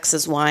 Top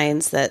Texas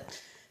Wines, that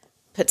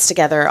puts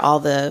together all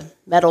the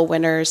medal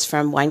winners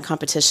from wine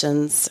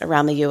competitions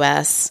around the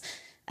U.S.,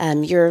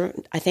 you're,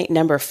 I think,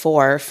 number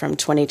 4 from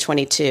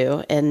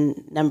 2022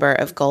 in number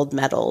of gold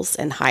medals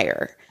and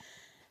higher.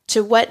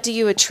 To what do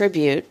you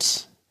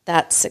attribute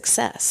that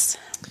success?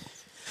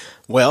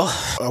 Well,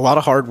 a lot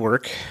of hard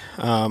work,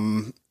 a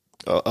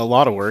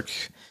lot of work,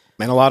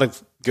 and a lot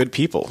of good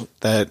people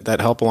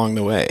that help along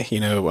the way.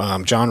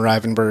 John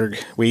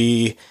Rivenberg,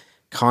 we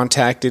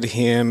contacted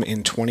him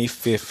in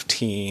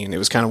 2015. It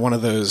was kind of one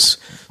of those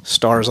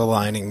stars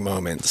aligning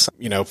moments.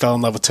 Fell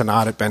in love with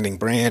Tannat at Bending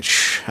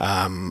Branch.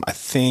 I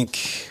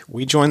think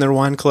we joined their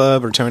wine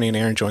club, or Tony and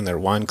Aaron joined their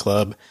wine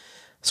club.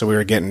 So we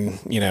were getting,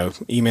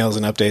 emails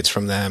and updates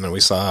from them, and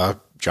we saw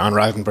John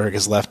Rivenberg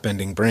has left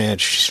Bending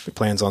Branch. He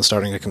plans on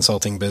starting a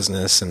consulting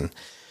business. And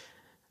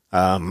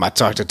I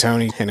talked to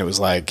Tony, and it was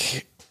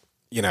like,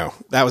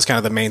 that was kind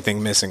of the main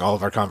thing missing. All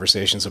of our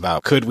conversations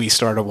about, could we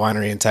start a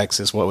winery in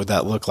Texas? What would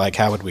that look like?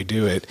 How would we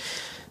do it?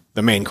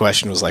 The main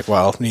question was like,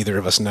 well, neither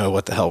of us know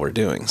what the hell we're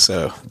doing.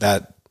 So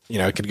that,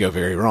 it could go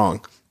very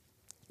wrong.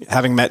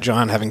 Having met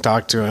John, having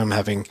talked to him,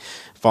 having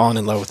fallen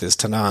in love with his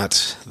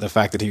Tannat, the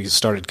fact that he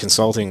started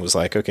consulting was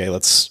like, okay,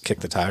 let's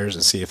kick the tires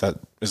and see if that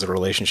is a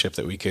relationship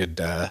that we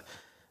could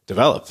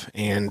develop.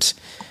 And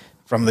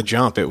from the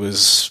jump, it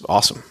was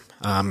awesome.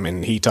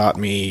 And he taught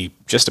me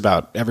just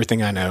about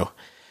everything I know.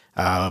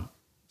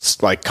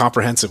 Like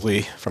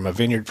comprehensively from a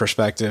vineyard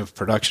perspective,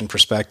 production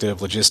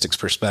perspective, logistics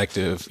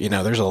perspective.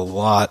 There's a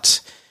lot,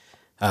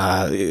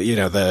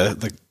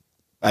 the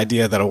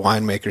idea that a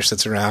winemaker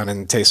sits around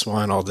and tastes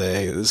wine all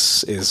day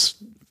is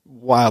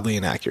wildly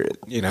inaccurate.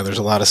 There's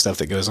a lot of stuff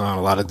that goes on,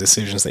 a lot of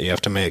decisions that you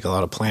have to make, a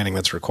lot of planning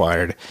that's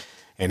required.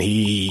 And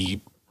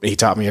he he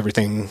taught me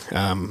everything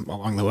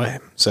along the way.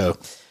 So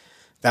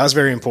that was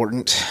very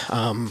important.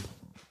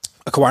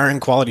 Acquiring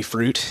quality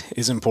fruit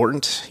is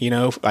important,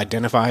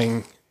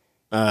 identifying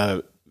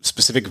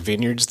specific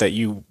vineyards that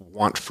you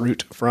want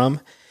fruit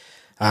from,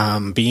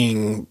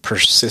 being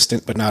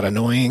persistent but not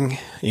annoying,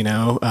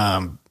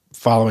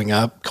 following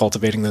up,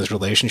 cultivating those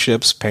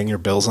relationships, paying your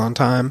bills on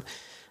time.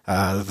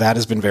 That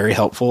has been very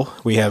helpful.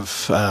 We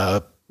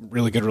have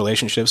really good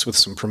relationships with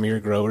some premier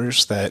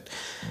growers that,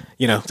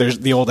 there's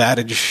the old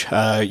adage,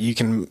 you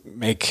can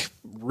make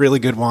really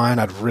good wine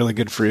out of really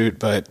good fruit,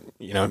 but,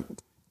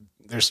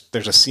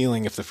 there's a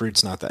ceiling if the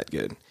fruit's not that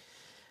good.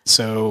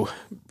 So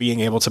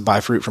being able to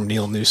buy fruit from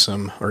Neil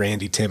Newsom or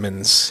Andy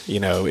Timmons,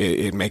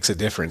 it makes a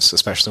difference,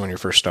 especially when you're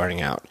first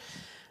starting out.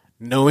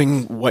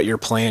 Knowing what your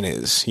plan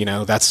is,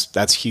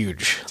 that's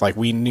huge. Like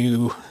we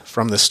knew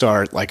from the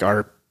start, like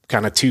our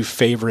kind of two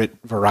favorite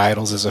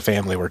varietals as a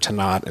family were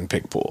Tannat and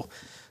Picpoul.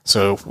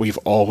 So we've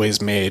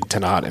always made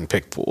Tannat and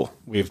Picpoul.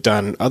 We've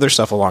done other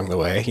stuff along the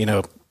way.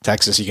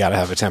 Texas, you got to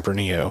have a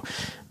Tempranillo.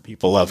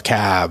 People love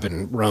Cab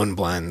and Rhone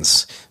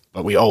blends,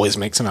 but we always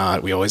make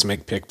Tannat. We always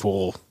make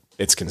Picpoul.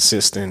 It's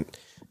consistent.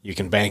 You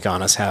can bank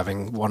on us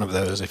having one of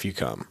those if you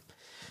come.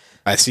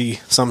 I see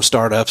some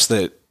startups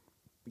that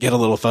get a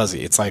little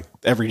fuzzy. It's like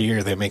every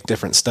year they make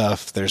different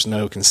stuff. There's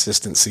no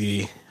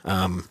consistency.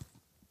 And,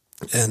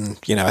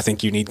 I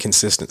think you need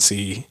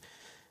consistency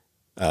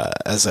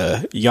as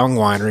a young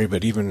winery,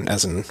 but even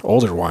as an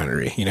older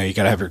winery. You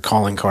got to have your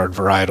calling card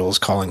varietals,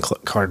 calling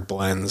card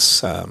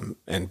blends,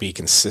 and be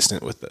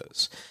consistent with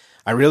those.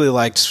 I really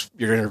liked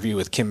your interview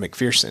with Kim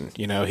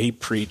McPherson. He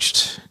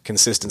preached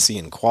consistency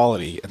and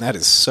quality, and that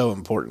is so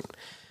important.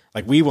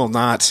 Like, we will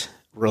not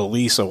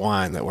release a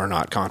wine that we're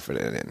not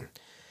confident in.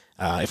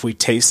 If we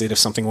taste it, if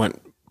something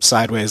went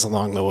sideways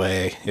along the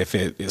way, if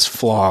it is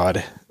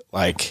flawed,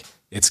 like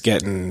it's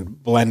getting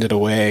blended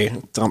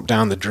away, dumped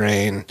down the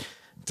drain,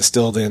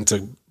 distilled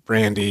into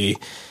brandy,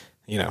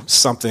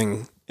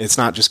 something, it's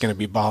not just going to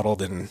be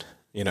bottled and,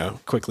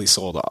 quickly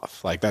sold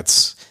off. Like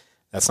that's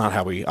not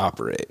how we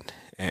operate.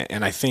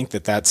 And I think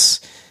that that's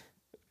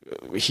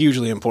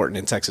hugely important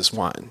in Texas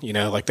wine.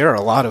 Like there are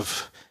a lot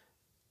of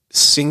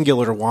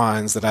singular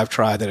wines that I've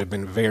tried that have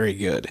been very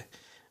good,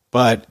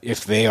 but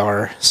if they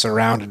are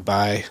surrounded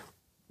by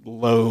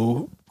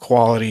low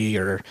quality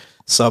or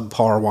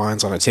subpar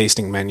wines on a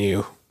tasting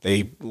menu,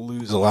 they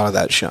lose a lot of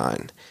that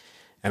shine.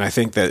 And I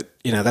think that,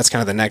 that's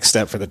kind of the next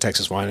step for the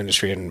Texas wine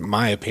industry, in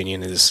my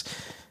opinion, is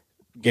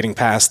getting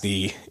past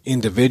the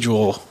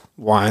individual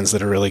wines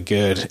that are really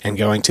good and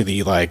going to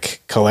the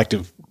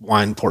collective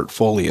wine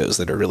portfolios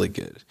that are really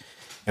good.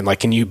 And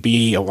can you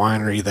be a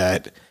winery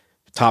that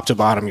top to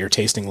bottom, your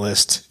tasting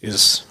list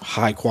is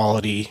high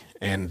quality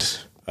and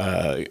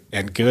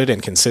good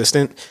and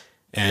consistent.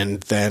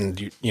 And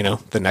then,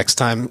 the next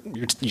time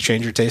you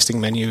change your tasting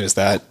menu,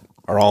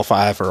 are all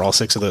 5 or all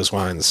 6 of those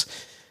wines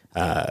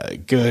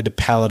good,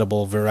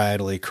 palatable,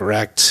 varietally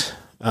correct?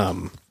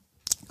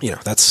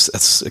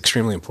 That's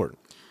extremely important.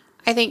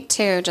 I think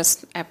too,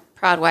 just a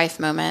proud wife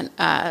moment.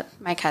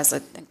 Mike has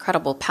an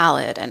incredible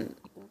palate, and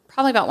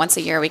probably about once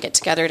a year we get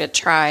together to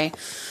try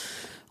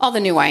all the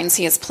new wines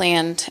he has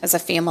planned as a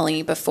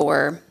family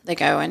before they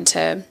go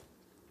into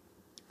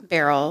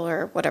barrel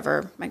or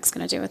whatever Mike's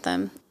going to do with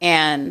them.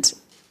 And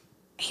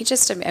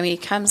he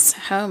comes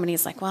home and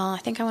he's like, well, I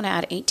think I want to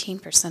add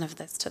 18% of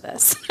this to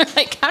this.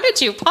 Like, how did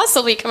you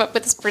possibly come up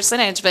with this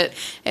percentage? But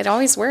it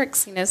always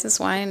works. He knows his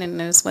wine and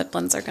knows what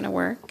blends are going to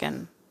work.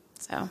 And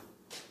so,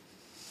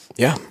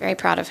 yeah, very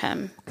proud of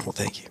him. Well,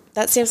 thank you.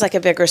 That seems like a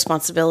big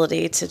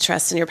responsibility to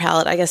trust in your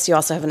palate. I guess you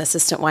also have an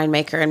assistant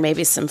winemaker and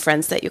maybe some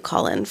friends that you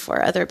call in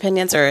for other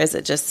opinions, or is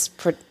it just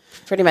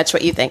pretty much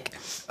what you think?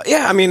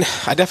 Yeah,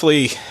 I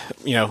definitely,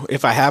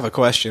 if I have a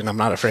question, I'm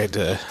not afraid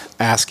to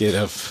ask it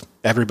of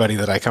everybody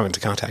that I come into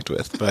contact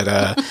with.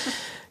 But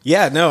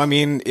yeah, no,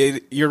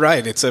 you're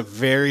right. It's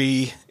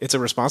a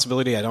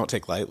responsibility I don't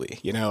take lightly.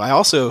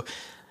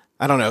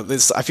 I don't know,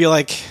 I feel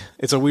like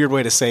it's a weird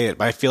way to say it,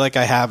 but I feel like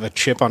I have a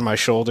chip on my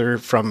shoulder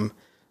from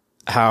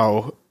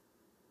how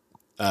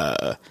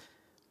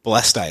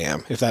blessed I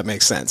am, if that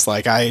makes sense.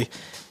 Like I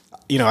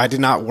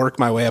did not work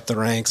my way up the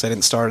ranks. I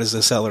didn't start as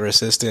a cellar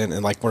assistant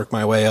and work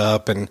my way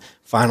up and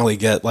finally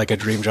get a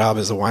dream job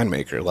as a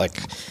winemaker.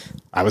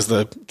 I was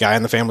the guy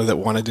in the family that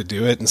wanted to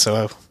do it. And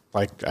so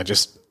I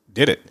just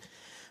did it.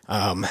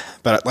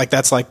 But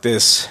that's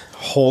this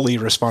holy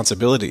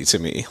responsibility to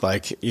me.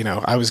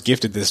 I was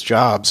gifted this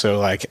job,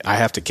 so I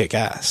have to kick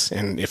ass.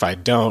 And if I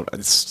don't,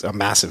 it's a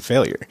massive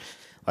failure.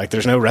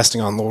 There's no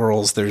resting on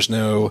laurels. There's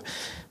no,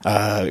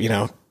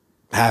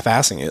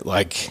 half-assing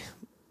it.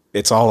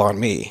 It's all on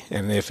me.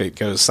 And if it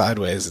goes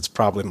sideways, it's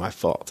probably my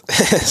fault.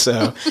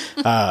 So,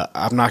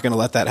 I'm not going to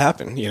let that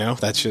happen.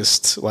 That's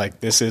just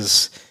this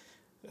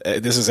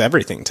is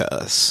everything to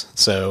us.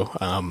 So,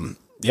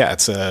 yeah,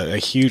 it's a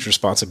huge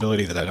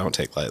responsibility that I don't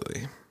take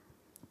lightly.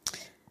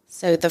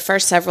 So the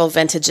first several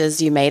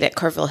vintages you made at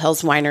Corville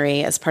Hills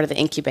Winery as part of the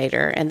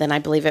incubator, and then I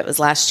believe it was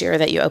last year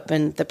that you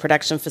opened the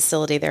production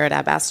facility there at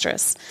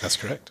Astris. That's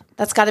correct.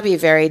 That's got to be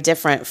very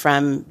different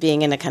from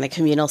being in a kind of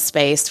communal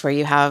space where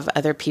you have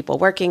other people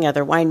working,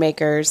 other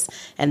winemakers,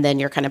 and then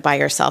you're kind of by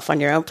yourself on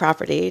your own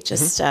property,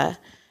 just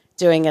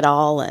doing it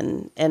all.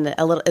 And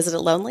a little, is it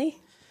lonely?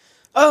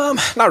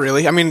 Not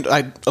really. I mean,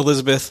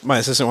 Elizabeth, my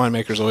assistant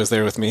winemaker, is always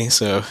there with me.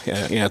 So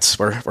yeah, it's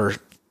we're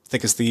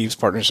thick as thieves,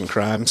 partners in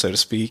crime, so to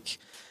speak.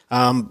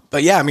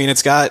 But yeah, I mean,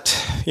 it's got,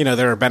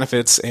 there are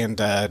benefits and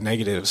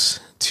negatives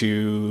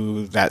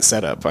to that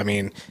setup. I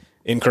mean,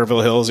 in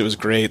Kerrville Hills, it was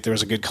great. There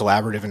was a good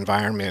collaborative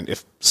environment.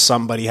 If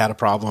somebody had a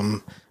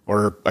problem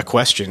or a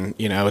question,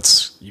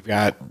 you've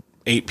got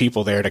 8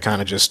 people there to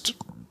kind of just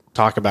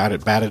talk about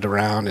it, bat it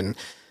around, and,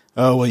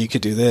 oh, well, you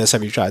could do this.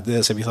 Have you tried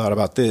this? Have you thought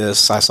about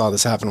this? I saw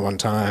this happen one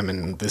time,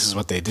 and this is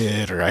what they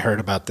did, or I heard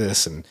about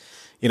this. And,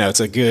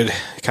 it's a good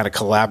kind of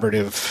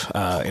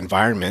collaborative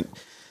environment.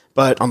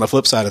 But on the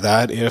flip side of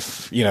that,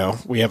 if,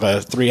 we have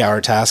a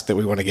 3-hour task that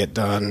we want to get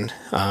done,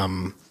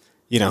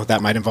 that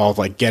might involve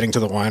like getting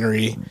to the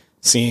winery,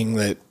 seeing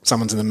that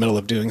someone's in the middle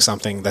of doing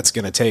something that's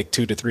going to take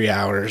 2 to 3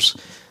 hours.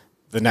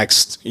 The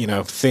next,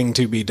 thing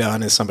to be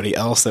done is somebody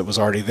else that was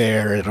already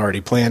there and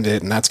already planned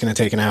it, and that's going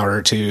to take an hour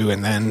or two.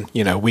 And then,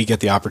 we get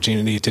the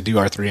opportunity to do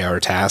our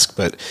 3-hour task.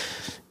 But,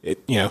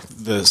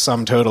 the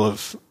sum total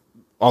of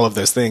all of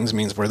those things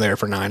means we're there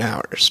for 9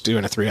 hours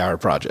doing a 3-hour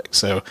project.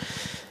 So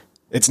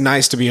it's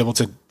nice to be able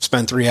to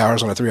spend 3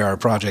 hours on a 3-hour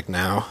project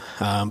now.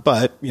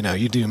 But,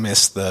 you do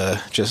miss the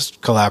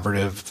just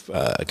collaborative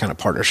kind of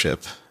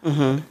partnership.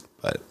 Mm-hmm.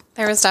 But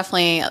there was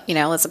definitely,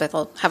 Elizabeth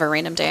will have a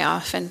random day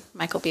off and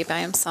Mike will be by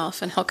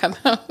himself and he'll come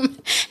home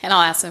and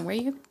I'll ask him, were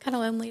you kind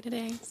of lonely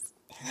today?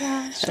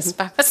 Yeah, it's just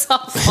by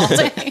myself all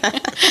day.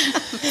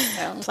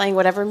 So, playing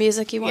whatever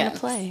music you want to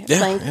play. Yeah,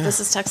 playing This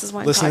is Texas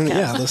Wine listening, Podcast.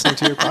 Yeah, listening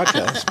to your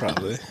podcast,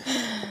 probably.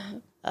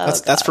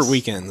 That's for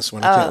weekends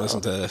when I can't listen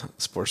to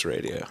sports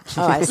radio.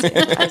 Oh, I see.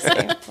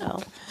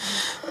 Well,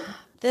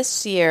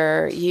 this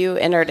year you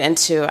entered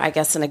into, I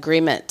guess, an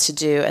agreement to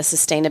do a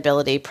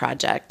sustainability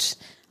project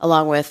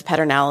along with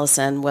Pedernales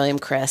and William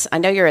Chris. I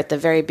know you're at the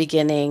very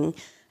beginning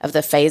of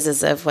the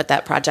phases of what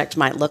that project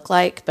might look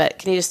like, but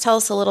can you just tell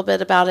us a little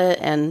bit about it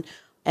and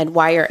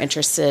why you're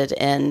interested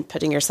in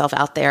putting yourself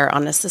out there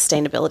on a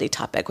sustainability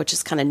topic, which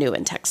is kind of new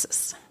in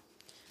Texas?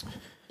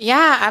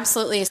 Yeah,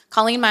 absolutely.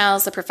 Colleen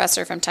Miles, the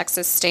professor from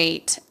Texas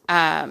State,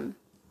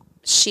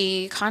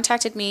 she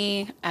contacted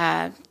me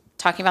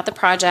talking about the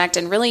project.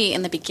 And really,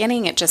 in the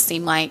beginning, it just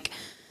seemed like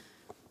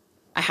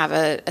I have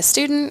a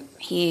student.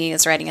 He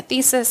is writing a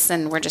thesis,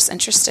 and we're just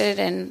interested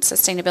in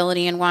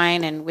sustainability in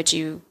wine. And would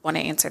you want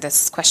to answer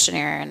this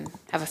questionnaire and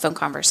have a phone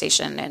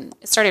conversation? And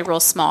it started real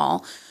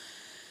small.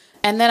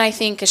 And then I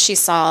think as she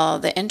saw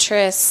the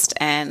interest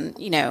and,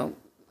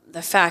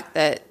 the fact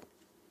that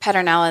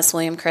Pedernales,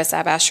 William Chris,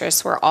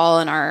 Astris were all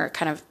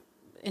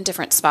in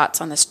different spots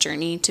on this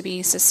journey to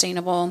be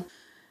sustainable.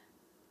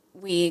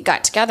 We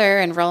got together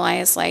and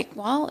realized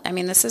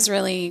this is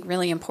really,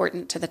 really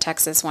important to the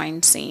Texas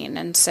wine scene.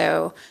 And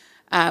so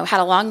had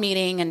a long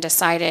meeting and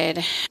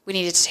decided we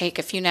needed to take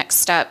a few next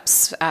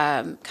steps,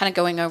 kind of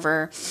going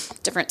over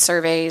different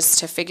surveys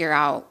to figure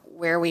out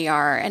where we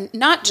are, and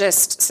not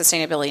just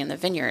sustainability in the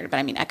vineyard,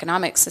 but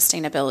economic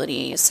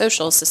sustainability,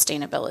 social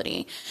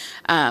sustainability,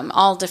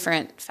 all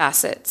different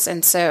facets.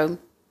 And so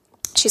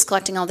she's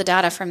collecting all the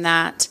data from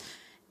that,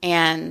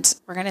 and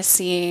we're going to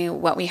see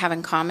what we have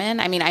in common.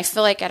 I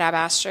feel like at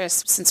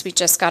Astris, since we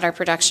just got our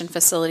production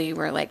facility,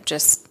 we're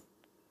just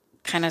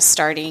kind of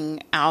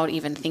starting out,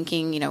 even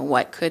thinking,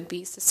 what could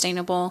be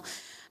sustainable,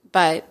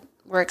 but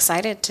we're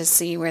excited to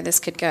see where this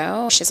could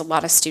go. She has a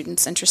lot of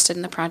students interested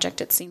in the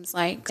project, it seems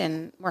like.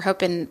 And we're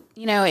hoping,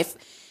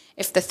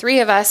 if the three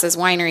of us as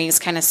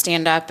wineries kind of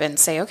stand up and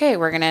say, okay,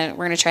 we're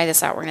gonna try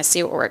this out, we're gonna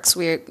see what works.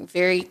 We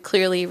very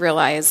clearly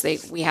realize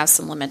that we have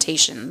some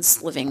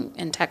limitations living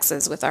in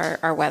Texas with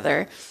our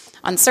weather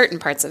on certain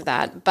parts of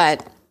that.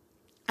 But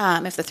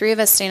if the three of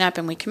us stand up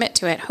and we commit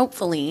to it,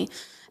 hopefully,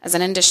 as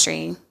an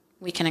industry,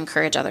 we can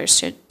encourage others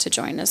to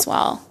join as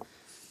well.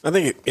 I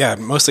think it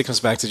mostly comes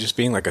back to just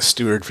being like a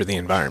steward for the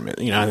environment.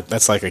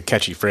 That's like a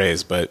catchy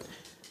phrase, but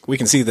we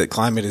can see that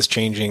climate is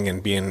changing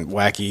and being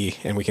wacky,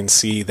 and we can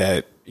see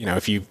that,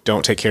 if you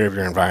don't take care of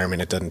your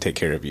environment, it doesn't take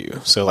care of you.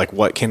 So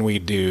what can we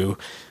do,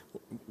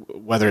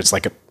 whether it's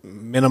like a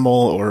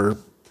minimal or,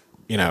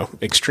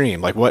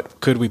 extreme,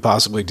 what could we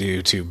possibly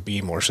do to be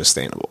more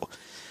sustainable?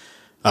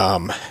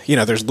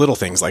 There's little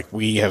things like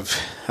we have,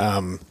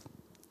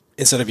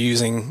 instead of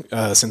using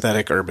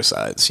synthetic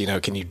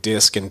herbicides, can you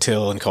disc and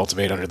till and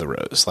cultivate under the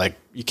rows?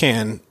 You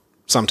can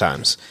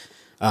sometimes.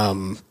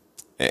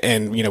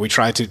 And, we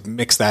try to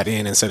mix that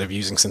in instead of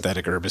using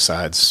synthetic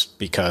herbicides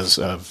because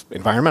of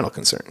environmental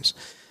concerns.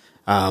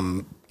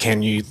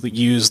 Can you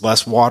use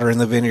less water in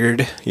the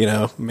vineyard?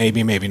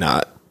 Maybe, maybe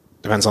not.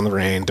 Depends on the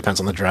rain, depends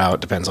on the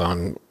drought, depends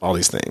on all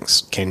these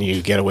things. Can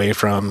you get away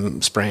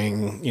from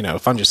spraying,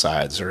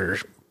 fungicides or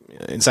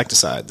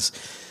insecticides?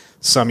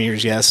 Some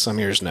years, yes. Some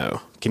years,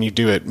 no. Can you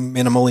do it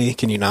minimally?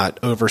 Can you not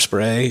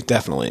overspray?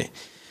 Definitely.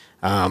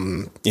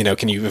 Can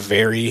you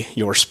vary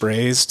your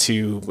sprays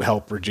to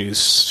help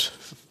reduce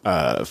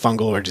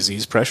fungal or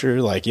disease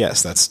pressure? Like,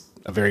 yes, that's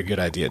a very good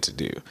idea to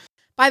do.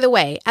 By the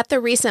way, at the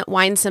recent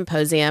wine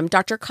symposium,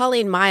 Dr.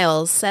 Colleen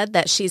Miles said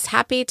that she's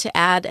happy to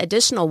add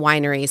additional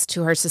wineries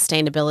to her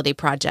sustainability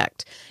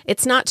project.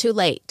 It's not too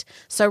late,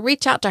 so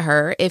reach out to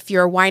her if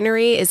your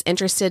winery is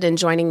interested in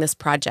joining this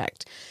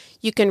project.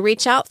 You can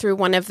reach out through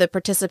one of the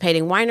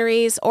participating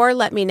wineries or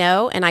let me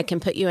know and I can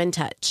put you in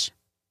touch.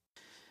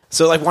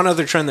 So like one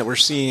other trend that we're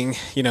seeing,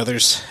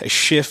 there's a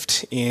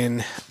shift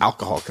in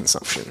alcohol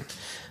consumption.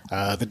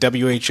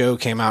 The WHO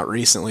came out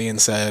recently and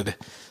said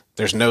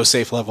there's no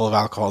safe level of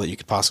alcohol that you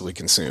could possibly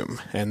consume.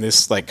 And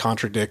this like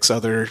contradicts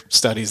other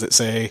studies that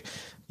say,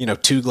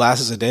 2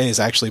 glasses a day is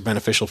actually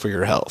beneficial for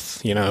your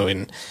health.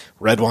 In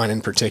red wine in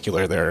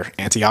particular, there are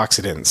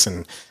antioxidants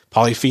and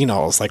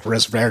polyphenols like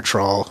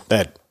resveratrol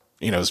that,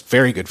 is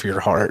very good for your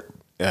heart.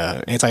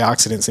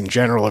 Antioxidants in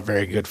general are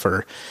very good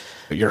for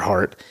your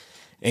heart.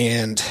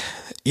 And,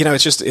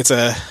 it's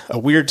a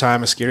weird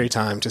time, a scary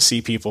time to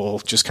see people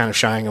just kind of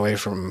shying away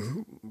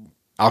from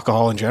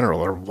alcohol in general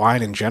or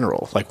wine in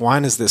general. Like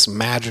wine is this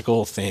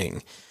magical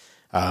thing.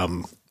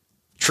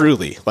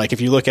 Truly, like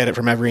if you look at it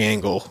from every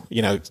angle,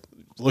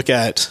 look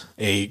at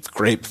a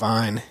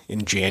grapevine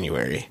in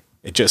January.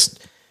 It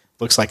just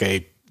looks like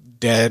a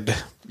dead,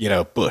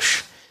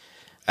 bush.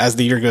 As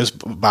the year goes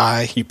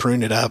by, you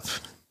prune it up,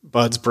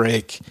 buds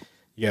break,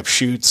 you have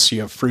shoots,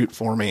 you have fruit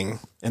forming,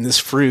 and this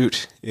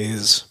fruit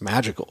is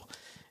magical.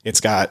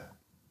 It's got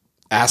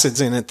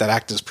acids in it that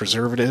act as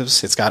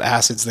preservatives. It's got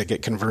acids that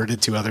get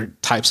converted to other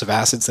types of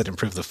acids that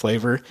improve the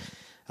flavor.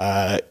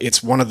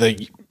 It's one of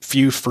the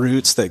few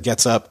fruits that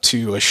gets up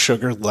to a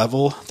sugar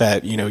level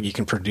that, you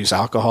can produce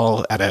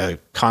alcohol at a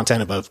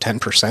content above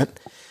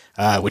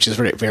 10%, which is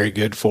very, very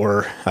good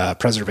for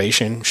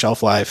preservation,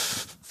 shelf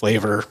life,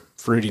 flavor,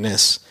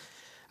 fruitiness.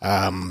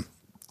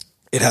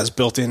 It has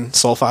built-in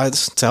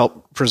sulfides to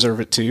help preserve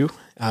it too.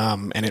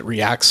 And it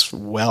reacts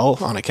well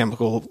on a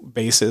chemical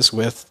basis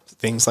with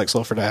things like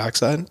sulfur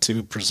dioxide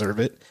to preserve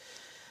it.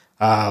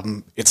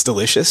 It's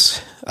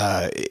delicious.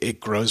 It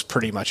grows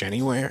pretty much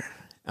anywhere.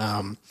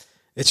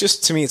 It's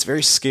just, to me, it's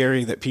very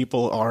scary that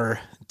people are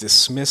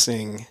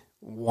dismissing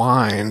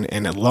wine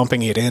and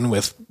lumping it in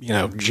with,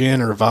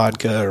 gin or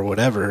vodka or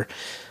whatever,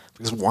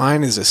 because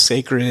wine is a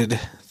sacred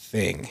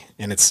thing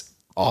and it's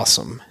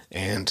awesome.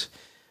 And,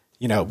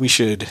 we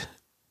should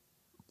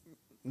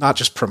not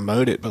just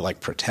promote it, but like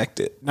protect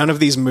it. None of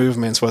these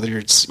movements, whether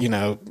it's,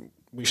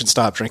 we should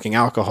stop drinking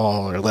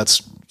alcohol or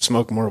let's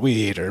smoke more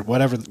weed or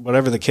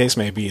whatever the case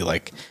may be,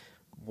 like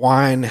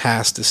wine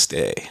has to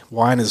stay.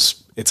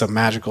 It's a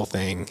magical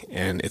thing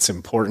and it's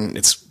important.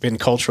 It's been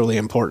culturally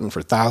important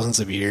for thousands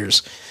of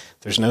years.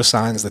 There's no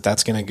signs that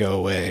that's going to go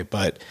away,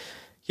 but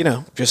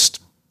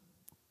just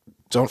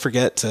don't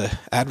forget to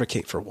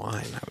advocate for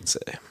wine, I would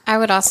say. I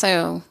would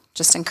also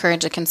just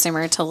encourage a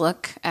consumer to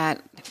look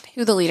at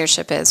who the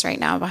leadership is right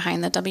now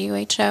behind the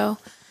WHO.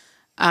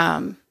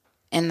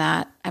 In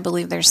that I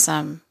believe there's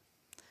some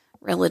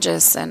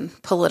religious and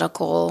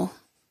political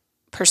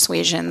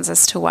persuasions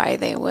as to why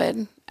they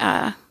would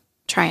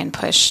try and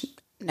push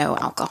no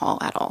alcohol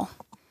at all.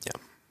 Yeah.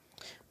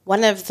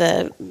 One of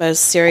the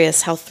most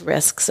serious health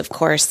risks, of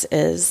course,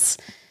 is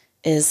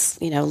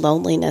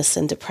loneliness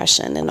and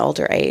depression in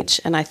older age.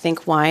 And I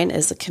think wine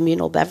is a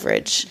communal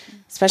beverage,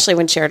 especially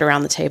when shared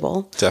around the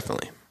table.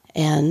 Definitely.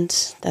 And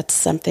that's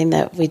something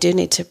that we do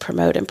need to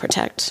promote and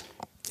protect.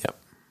 Yep.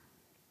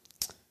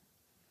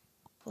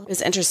 It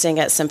was interesting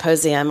at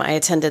Symposium. I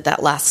attended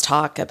that last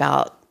talk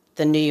about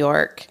the New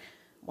York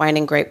Wine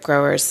and Grape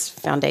Growers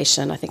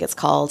Foundation, I think it's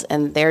called,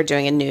 and they're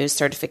doing a new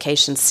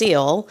certification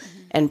seal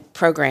and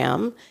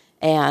program.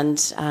 And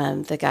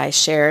the guy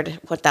shared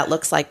what that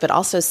looks like, but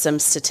also some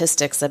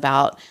statistics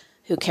about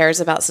who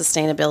cares about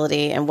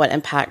sustainability and what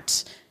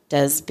impact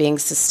does being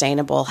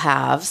sustainable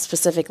have,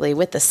 specifically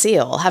with the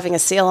seal, having a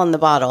seal on the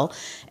bottle.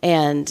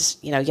 And,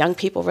 young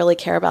people really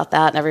care about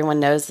that. And everyone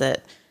knows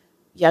that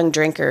young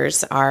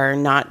drinkers are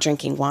not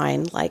drinking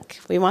wine like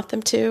we want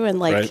them to and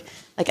like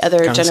other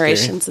Kinda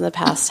generations scary. in the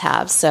past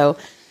have. So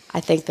I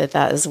think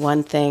that is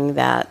one thing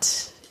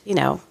that,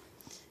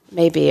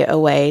 may be a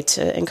way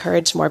to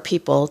encourage more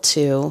people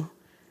to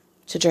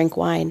drink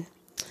wine.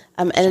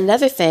 And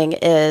another thing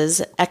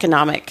is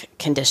economic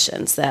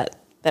conditions that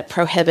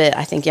prohibit,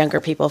 I think, younger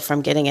people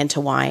from getting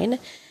into wine.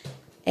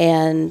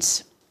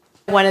 And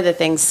one of the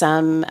things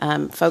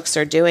some folks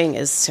are doing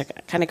is to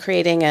kind of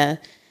creating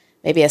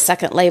maybe a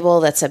second label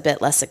that's a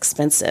bit less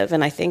expensive.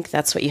 And I think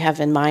that's what you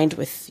have in mind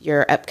with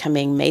your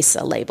upcoming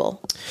Mesa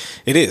label.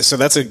 It is. So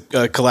that's a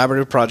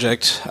collaborative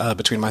project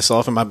between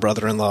myself and my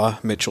brother-in-law,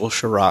 Mitchell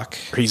Chirac.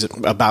 He's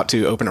about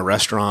to open a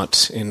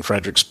restaurant in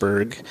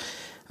Fredericksburg,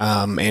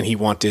 and he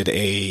wanted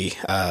a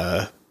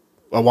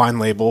wine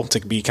label to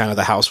be kind of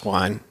the house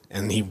wine,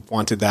 and he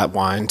wanted that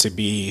wine to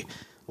be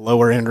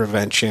lower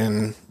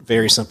intervention,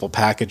 very simple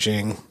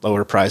packaging,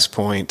 lower price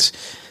point,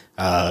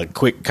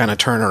 quick kind of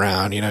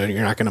turnaround.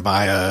 You're not going to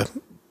buy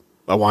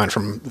a wine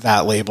from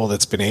that label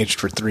that's been aged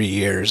for 3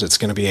 years. It's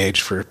going to be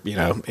aged for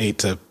 8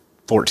 to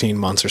 14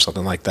 months or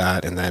something like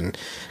that, and then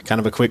kind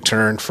of a quick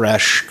turn,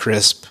 fresh,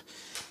 crisp,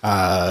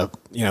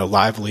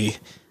 lively.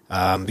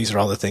 These are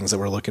all the things that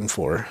we're looking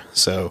for.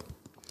 So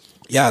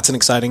yeah, it's an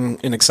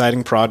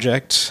exciting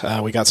project.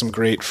 We got some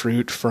great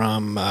fruit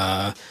from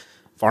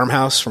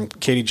Farmhouse, from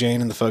Katie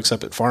Jane and the folks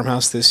up at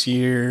Farmhouse this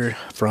year,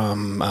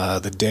 from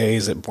the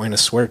days at Buena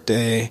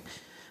Suerte.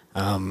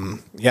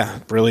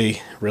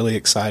 Really, really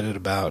excited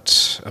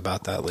about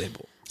that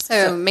label.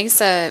 So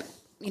Mesa,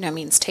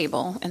 means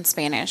table in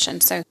Spanish.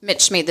 And so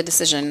Mitch made the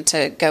decision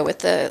to go with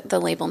the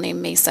label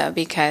name Mesa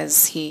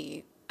because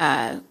he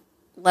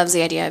loves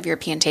the idea of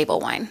European table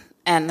wine.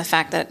 And the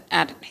fact that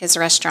at his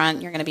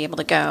restaurant, you're going to be able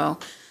to go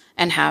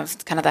and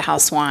have kind of the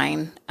house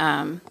wine.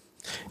 And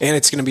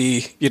it's going to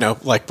be,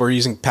 we're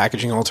using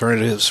packaging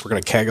alternatives. We're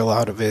going to keg a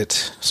lot of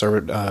it,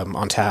 serve it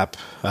on tap.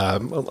 A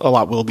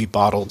lot will be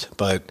bottled,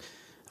 but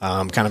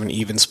kind of an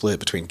even split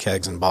between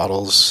kegs and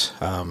bottles.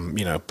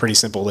 Pretty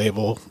simple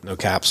label, no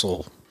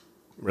capsule,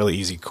 really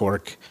easy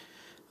cork.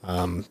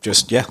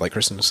 Like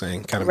Kristen was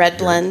saying, kind of red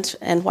blend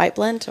and white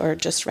blend, or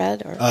just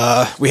red? Or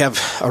we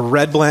have a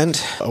red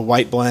blend, a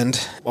white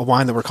blend, a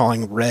wine that we're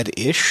calling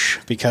red-ish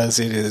because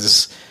it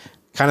is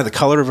kind of the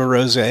color of a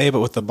rosé, but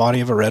with the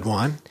body of a red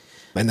wine.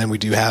 And then we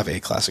do have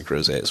a classic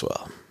rosé as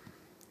well.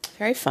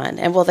 Very fun.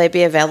 And will they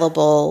be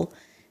available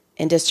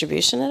in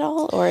distribution at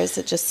all, or is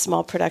it just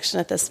small production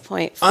at this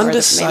point?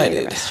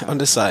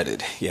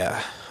 Undecided.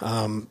 Yeah,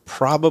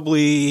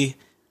 probably.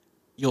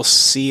 You'll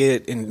see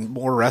it in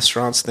more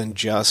restaurants than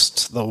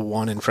just the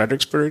one in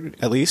Fredericksburg,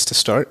 at least to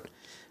start.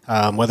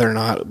 Whether or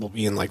not it will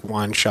be in like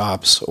wine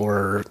shops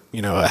or,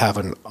 have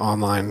an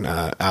online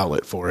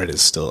outlet for it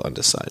is still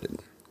undecided.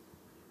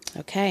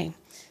 Okay.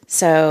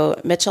 So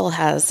Mitchell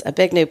has a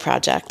big new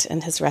project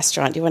in his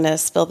restaurant. Do you want to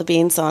spill the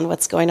beans on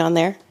what's going on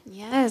there?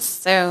 Yes.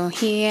 So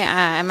he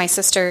and my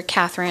sister,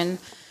 Catherine,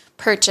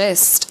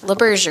 purchased La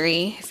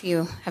Bergerie. If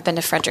you have been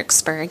to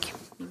Fredericksburg,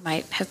 you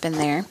might have been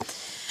there.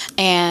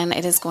 And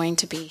it is going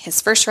to be his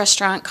first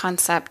restaurant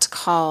concept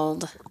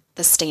called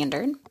The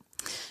Standard.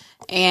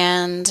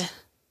 And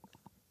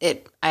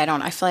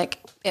I feel like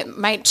it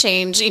might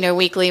change,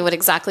 weekly what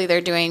exactly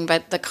they're doing.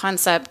 But the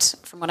concept,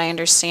 from what I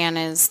understand,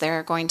 is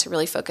they're going to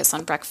really focus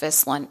on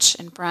breakfast, lunch,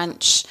 and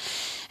brunch.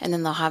 And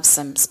then they'll have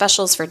some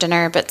specials for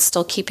dinner, but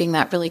still keeping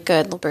that really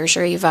good La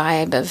Bergerie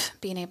vibe of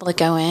being able to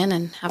go in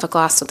and have a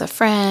glass with a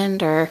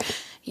friend or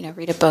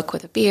read a book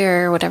with a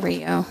beer, whatever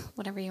you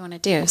want to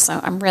do. So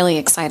I'm really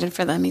excited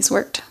for them. He's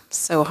worked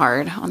so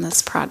hard on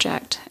this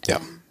project. Yeah.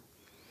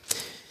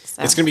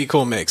 So. It's going to be a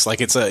cool mix. Like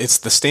it's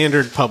the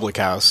standard public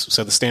house.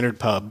 So the standard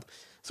pub.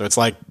 So it's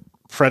like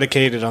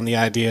predicated on the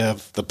idea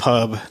of the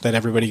pub that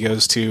everybody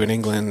goes to in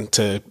England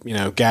to,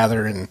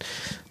 gather and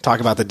talk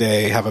about the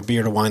day, have a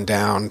beer to wind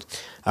down.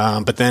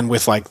 But then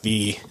with like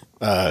the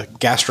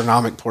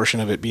gastronomic portion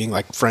of it being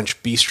like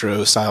French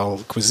bistro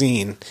style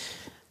cuisine,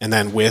 and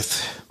then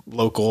with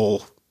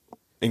local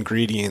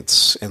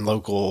ingredients and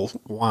local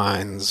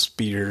wines,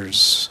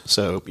 beers.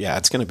 So yeah,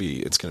 it's gonna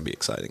be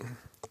exciting.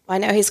 Well, I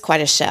know he's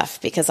quite a chef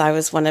because I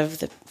was one of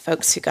the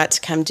folks who got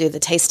to come do the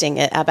tasting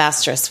at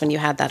Astris when you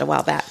had that a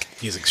while back.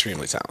 He's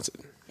extremely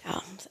talented. Yeah,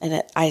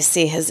 and I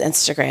see his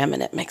Instagram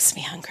and it makes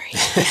me hungry.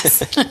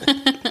 Yes.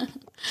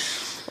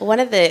 One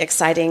of the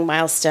exciting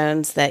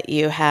milestones that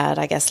you had,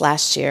 I guess,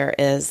 last year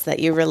is that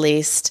you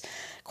released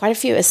quite a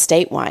few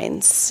estate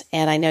wines,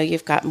 and I know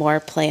you've got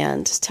more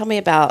planned. Tell me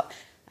about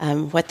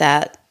what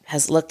that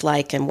has looked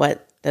like and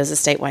what those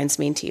estate wines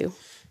mean to you.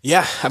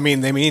 Yeah, I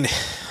mean, they mean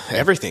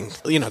everything.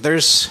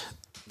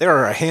 There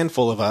are a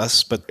handful of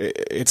us, but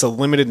it's a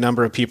limited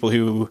number of people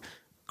who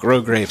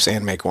grow grapes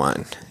and make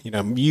wine.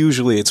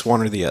 Usually it's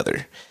one or the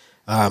other.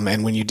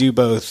 And when you do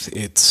both,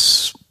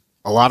 it's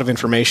a lot of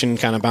information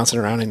kind of bouncing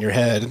around in your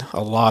head,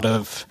 a lot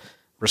of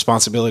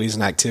responsibilities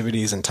and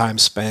activities and time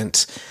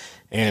spent,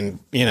 and,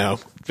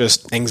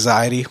 just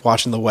anxiety,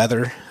 watching the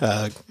weather,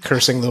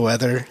 cursing the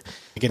weather,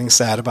 getting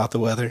sad about the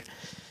weather.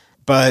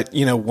 But,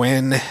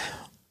 when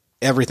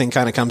everything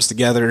kind of comes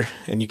together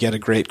and you get a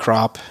great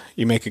crop,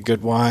 you make a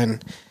good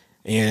wine,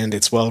 and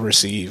it's well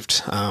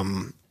received,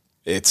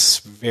 it's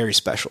very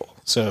special.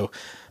 So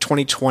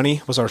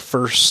 2020 was our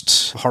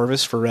first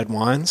harvest for red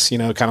wines. It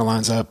kind of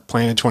lines up,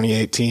 planted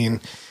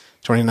 2018,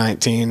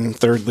 2019,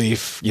 third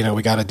leaf,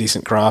 we got a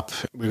decent crop.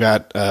 We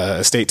got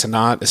Estate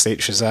Tannat, Estate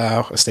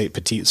Chazal, Estate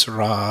Petite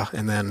Syrah,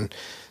 and then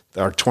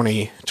our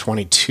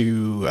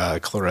 2022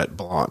 Claret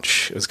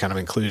Blanche is kind of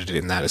included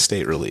in that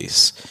estate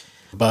release.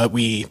 But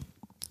we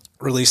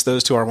released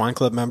those to our wine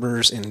club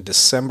members in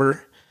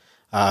December.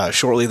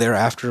 Shortly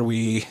thereafter,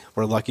 we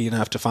were lucky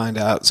enough to find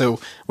out. So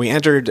we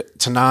entered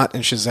Tannat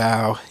and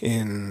Chazal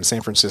in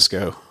San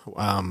Francisco.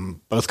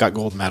 Both got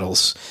gold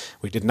medals.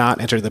 We did not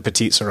enter the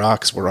Petite Syrah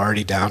because we're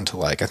already down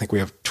to I think we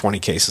have 20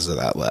 cases of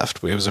that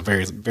left. It was a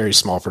very, very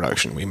small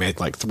production. We made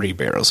 3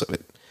 barrels of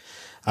it.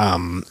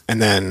 And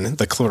then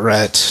the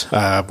claret,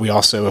 we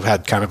also have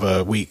had kind of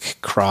a weak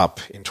crop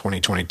in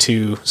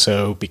 2022.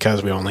 So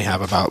because we only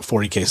have about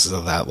 40 cases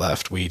of that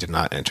left, we did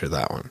not enter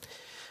that one.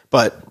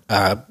 But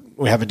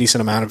we have a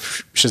decent amount of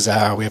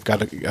Chazal. We have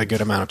got a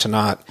good amount of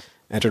Tanat.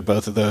 Entered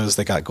both of those.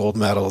 They got gold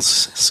medals.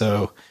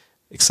 So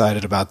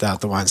excited about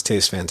that. The wines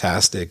taste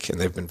fantastic, and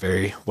they've been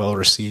very well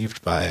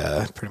received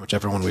by pretty much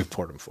everyone we've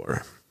poured them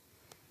for.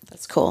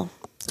 That's cool.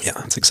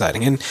 Yeah, it's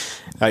exciting. And,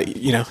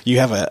 you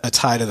have a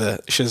tie to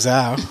the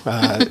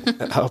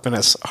Chazal, helping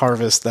us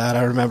harvest that.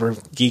 I remember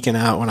geeking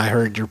out when I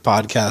heard your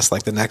podcast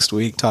like the next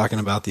week talking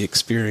about the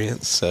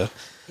experience. So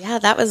yeah,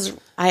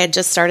 I had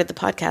just started the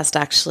podcast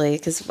actually,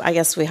 because I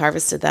guess we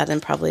harvested that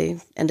in probably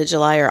end of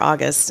July or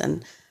August.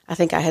 And I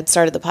think I had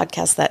started the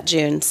podcast that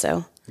June.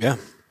 So yeah,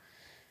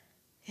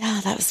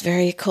 that was a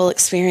very cool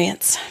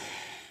experience.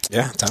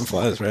 Yeah, time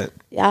flies, right?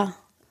 Yeah.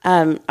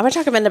 I want to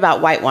talk a bit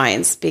about white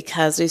wines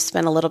because we've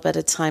spent a little bit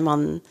of time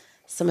on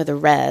some of the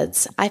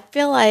reds. I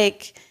feel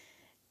like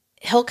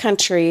Hill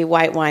Country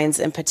white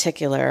wines in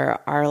particular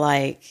are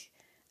like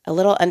a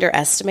little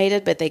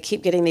underestimated, but they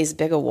keep getting these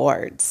big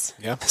awards.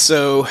 Yeah.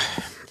 So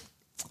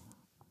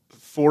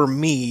for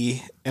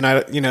me, and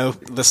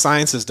the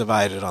science is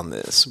divided on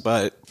this,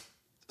 but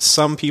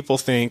some people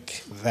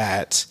think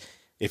that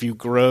if you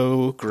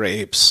grow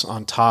grapes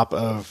on top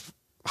of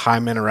high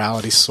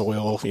minerality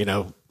soil,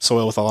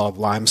 soil with a lot of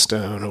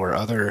limestone or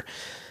other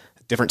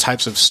different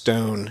types of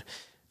stone,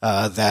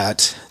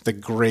 that the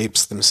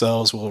grapes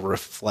themselves will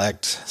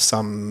reflect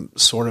some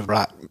sort of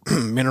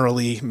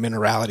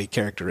minerality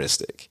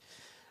characteristic.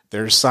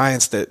 There's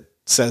science that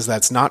says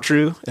that's not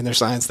true, and there's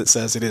science that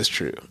says it is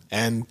true.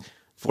 And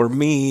for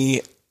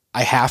me,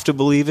 I have to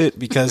believe it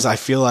because I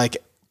feel like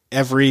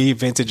every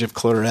vintage of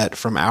claret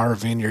from our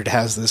vineyard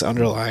has this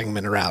underlying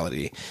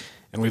minerality.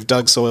 And we've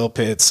dug soil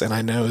pits, and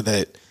I know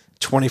that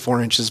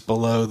 24 inches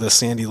below the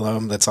sandy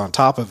loam that's on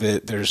top of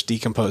it, there's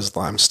decomposed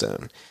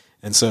limestone.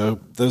 And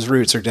so those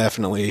roots are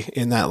definitely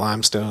in that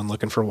limestone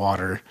looking for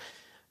water.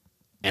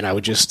 And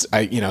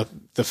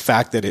the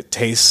fact that it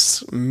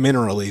tastes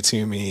minerally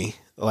to me,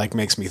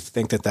 makes me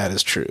think that that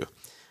is true.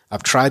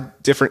 I've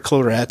tried different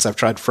clarets. I've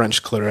tried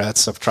French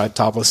clarets. I've tried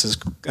Topless's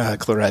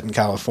claret in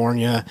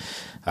California.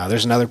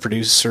 There's another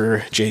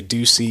producer, Jay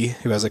Ducey,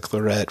 who has a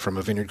claret from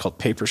a vineyard called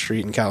Paper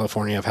Street in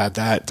California. I've had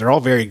that. They're all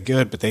very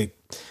good, but the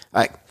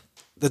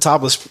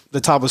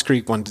Topless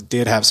Creek one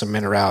did have some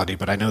minerality,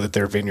 but I know that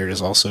their vineyard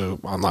is also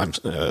on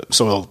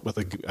soil with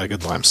a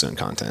good limestone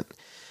content.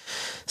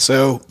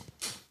 So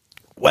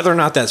whether or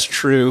not that's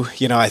true,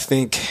 I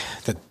think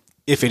that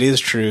if it is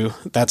true,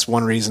 that's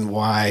one reason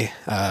why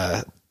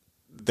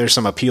there's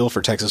some appeal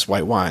for Texas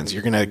white wines.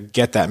 You're going to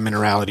get that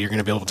minerality. You're going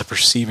to be able to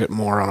perceive it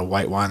more on a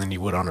white wine than you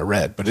would on a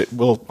red, but it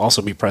will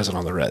also be present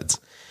on the reds.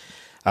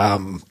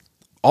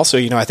 Also,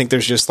 I think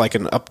there's just like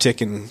an uptick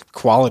in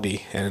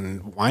quality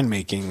and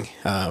winemaking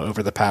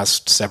over the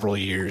past several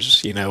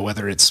years,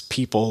 whether it's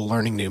people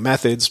learning new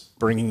methods,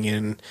 bringing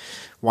in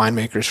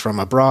winemakers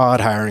from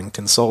abroad, hiring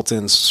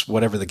consultants,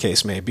 whatever the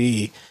case may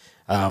be.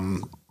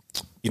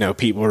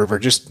 People are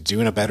just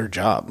doing a better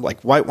job.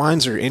 Like white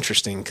wines are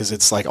interesting because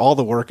it's like all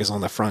the work is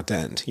on the front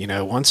end.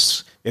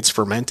 Once it's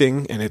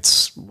fermenting and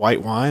it's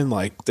white wine,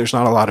 like there's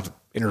not a lot of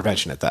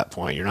intervention at that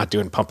point. You're not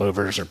doing pump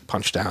overs or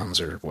punch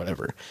downs or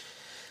whatever.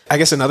 I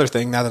guess another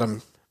thing now that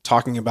I'm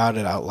talking about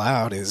it out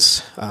loud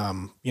is,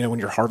 when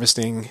you're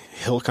harvesting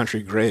Hill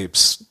Country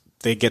grapes,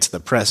 they get to the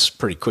press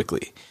pretty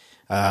quickly.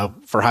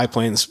 For High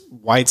Plains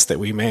whites that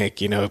we make,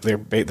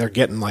 they're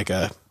getting like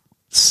a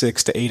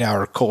 6 to 8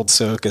 hour cold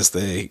soak as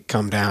they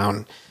come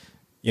down,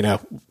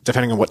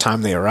 depending on what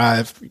time they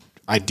arrive.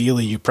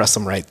 Ideally you press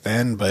them right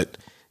then, but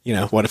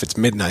what if it's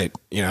midnight?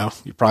 You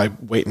probably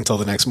wait until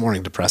the next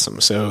morning to press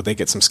them. So they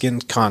get some skin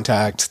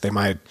contact. They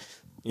might,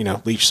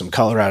 leach some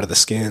color out of the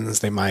skins.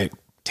 They might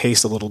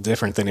taste a little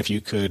different than if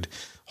you could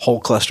whole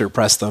cluster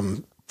press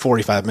them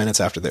 45 minutes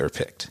after they were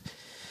picked.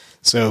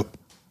 So,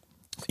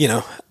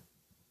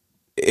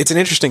 it's an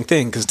interesting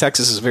thing because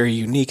Texas is very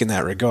unique in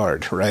that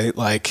regard, right?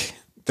 Like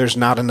there's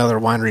not another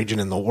wine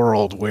region in the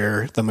world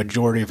where the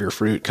majority of your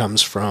fruit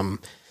comes from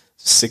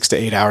 6 to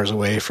 8 hours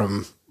away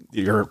from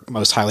your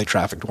most highly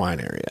trafficked wine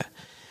area.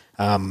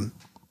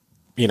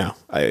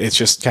 It's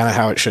just kind of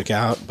how it shook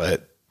out,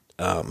 but,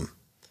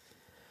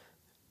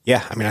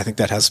 I think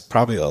that has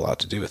probably a lot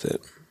to do with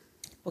it.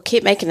 We'll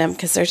keep making them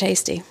because they're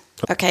tasty.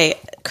 Okay,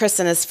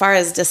 Kristen, as far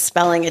as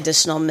dispelling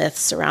additional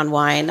myths around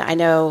wine, I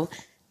know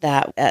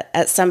that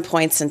at some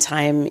points in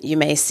time, you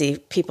may see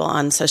people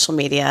on social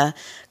media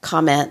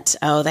comment,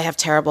 oh, they have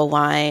terrible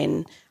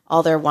wine.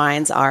 All their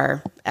wines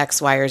are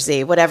X, Y, or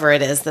Z, whatever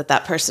it is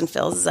that person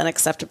feels is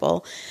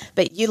unacceptable.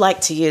 But you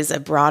like to use a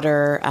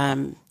broader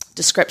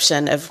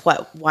description of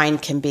what wine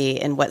can be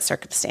in what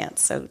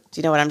circumstance. So do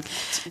you know what I'm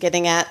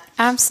getting at?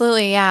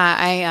 Absolutely,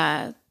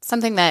 yeah.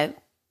 Something that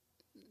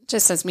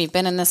just as we've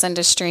been in this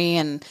industry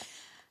and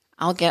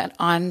I'll get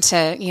on to,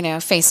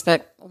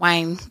 Facebook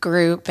wine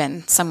group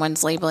and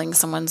someone's labeling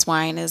someone's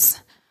wine as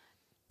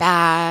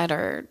bad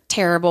or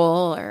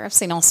terrible, or I've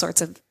seen all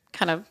sorts of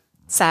kind of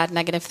sad,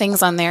 negative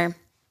things on there.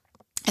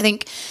 I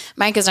think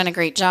Mike has done a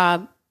great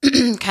job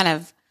kind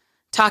of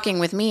talking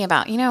with me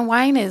about,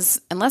 wine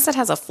is, unless it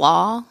has a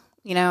flaw,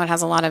 it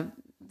has a lot of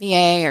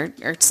VA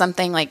or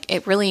something, like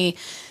it really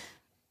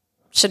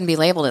shouldn't be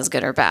labeled as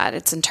good or bad.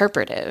 It's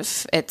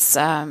interpretive. It's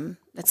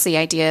the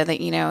idea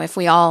that, if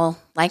we all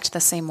liked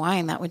the same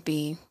wine, that would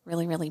be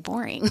really, really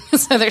boring.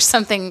 So there's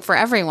something for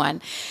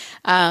everyone.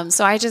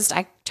 So I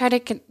try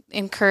to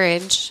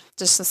encourage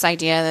just this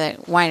idea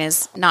that wine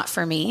is not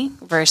for me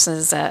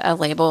versus a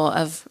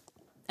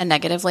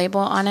negative label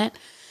on it.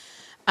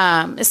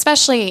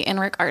 Especially in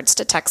regards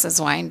to Texas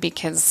wine,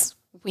 because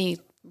we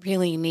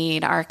really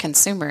need our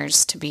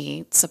consumers to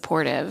be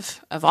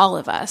supportive of all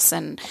of us.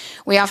 And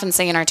we often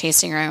say in our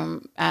tasting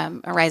room,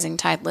 a rising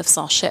tide lifts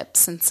all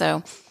ships. And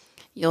so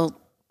you'll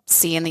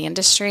see in the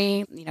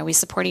industry, we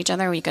support each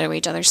other. We go to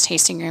each other's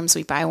tasting rooms.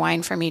 We buy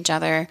wine from each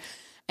other.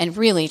 And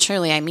really,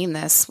 truly, I mean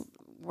this,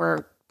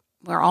 we're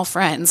all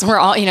friends. We're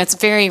all, it's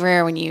very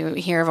rare when you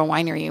hear of a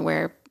winery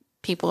where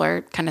people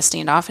are kind of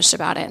standoffish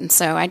about it. And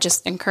so I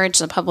just encourage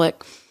the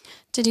public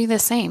to do the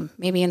same.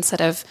 Maybe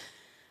instead of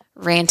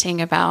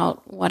ranting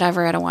about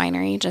whatever at a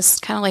winery,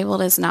 just kind of label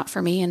it as not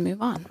for me and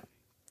move on.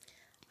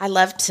 I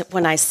love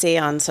when I see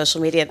on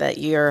social media that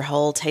your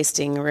whole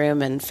tasting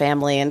room and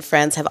family and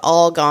friends have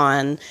all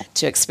gone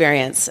to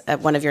experience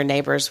at one of your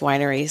neighbors'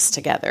 wineries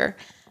together.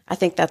 I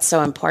think that's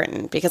so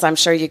important because I'm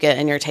sure you get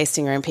in your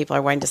tasting room, people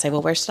are waiting to say,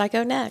 well, where should I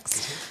go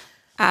next?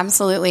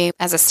 Absolutely.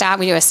 As a staff,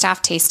 we do a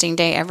staff tasting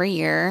day every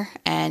year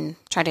and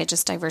try to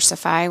just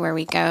diversify where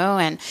we go.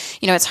 And,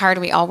 it's hard.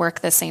 We all work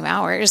the same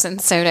hours.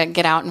 And so to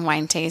get out and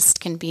wine taste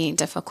can be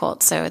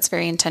difficult. So it's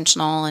very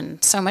intentional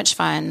and so much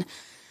fun.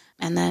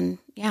 And then,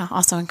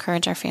 also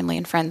encourage our family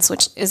and friends,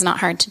 which is not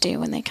hard to do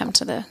when they come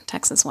to the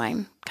Texas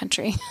wine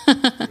country.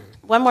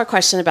 One more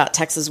question about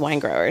Texas wine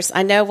growers.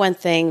 I know one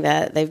thing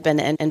that they've been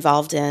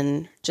involved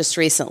in just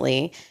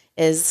recently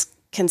is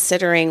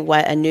considering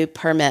what a new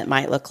permit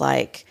might look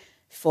like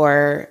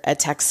for a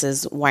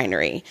Texas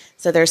winery.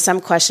 So there's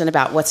some question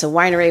about what's a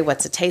winery,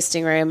 what's a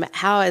tasting room.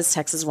 How is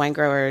Texas wine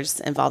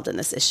growers involved in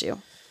this issue?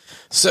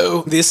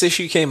 So this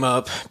issue came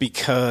up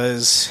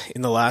because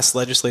in the last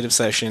legislative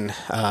session,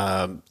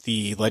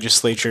 the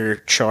legislature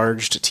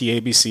charged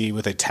TABC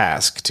with a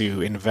task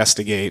to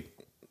investigate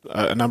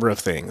a number of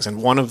things.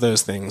 And one of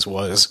those things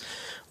was,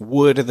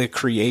 would the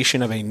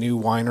creation of a new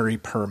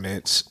winery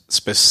permit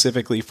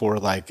specifically for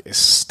like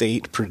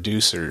estate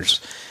producers,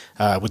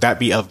 would that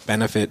be of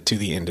benefit to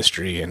the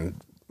industry,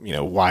 and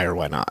why or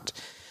why not?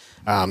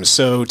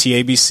 So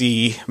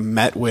TABC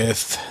met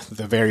with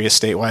the various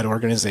statewide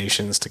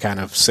organizations to kind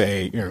of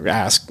say,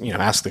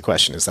 ask the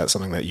question: is that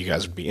something that you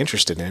guys would be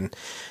interested in?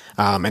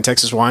 And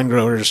Texas wine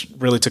growers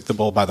really took the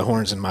bull by the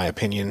horns, in my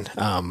opinion.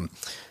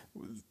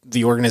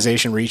 The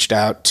organization reached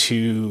out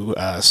to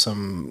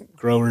some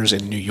growers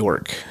in New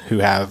York who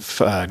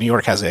have New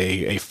York has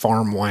a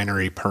farm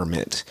winery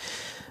permit.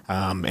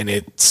 And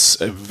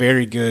it's a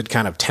very good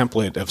kind of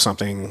template of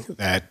something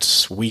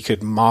that we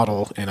could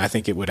model, and I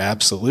think it would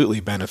absolutely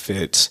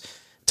benefit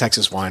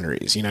Texas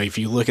wineries. If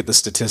you look at the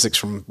statistics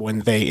from when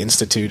they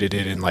instituted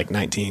it in like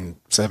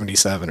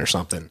 1977 or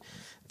something,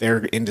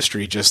 their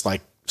industry just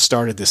like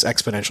started this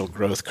exponential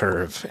growth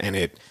curve, and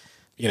it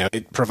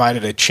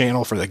provided a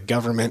channel for the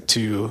government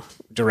to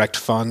direct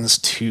funds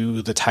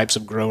to the types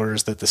of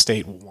growers that the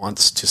state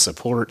wants to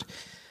support.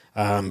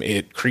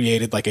 It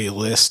created like a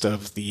list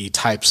of the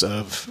types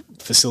of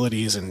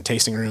facilities and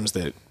tasting rooms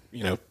that,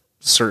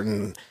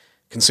 certain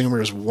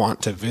consumers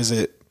want to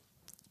visit.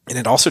 And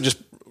it also just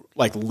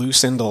like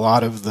loosened a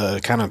lot of the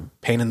kind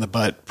of pain in the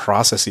butt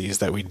processes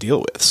that we deal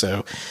with.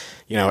 So,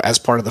 as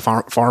part of the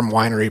farm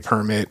winery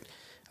permit,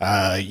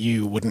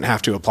 you wouldn't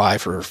have to apply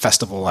for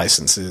festival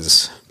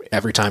licenses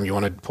every time you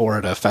want to pour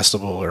at a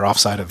festival or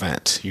offsite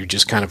event. You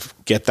just kind of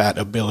get that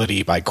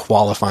ability by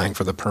qualifying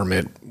for the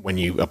permit when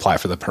you apply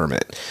for the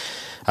permit.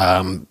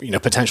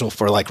 Potential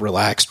for like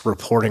relaxed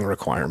reporting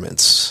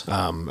requirements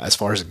as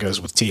far as it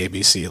goes with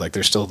TABC. Like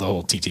there's still the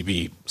whole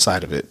TTB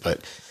side of it, but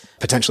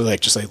potentially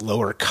like just a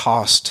lower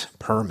cost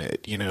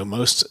permit.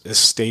 Most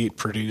estate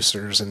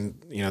producers, and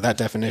that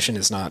definition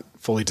is not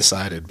fully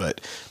decided, but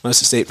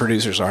most estate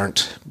producers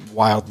aren't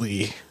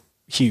wildly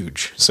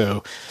huge.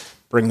 So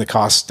bring the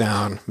costs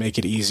down, make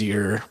it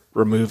easier,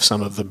 remove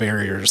some of the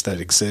barriers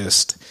that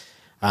exist.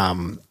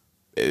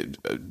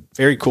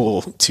 Very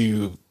cool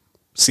to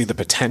see the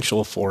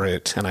potential for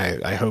it, and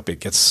I hope it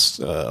gets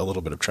a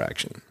little bit of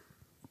traction.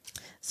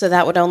 So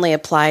that would only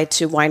apply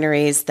to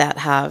wineries that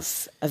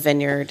have a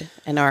vineyard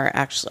and are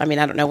actually,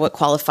 I don't know what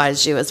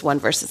qualifies you as one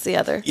versus the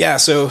other. Yeah,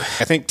 so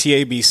I think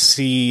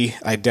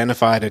TABC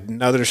identified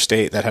another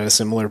state that had a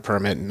similar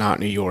permit, not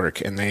New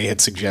York, and they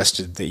had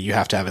suggested that you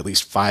have to have at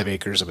least 5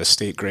 acres of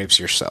estate grapes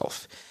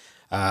yourself.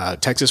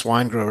 Texas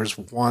Wine Growers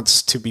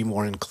wants to be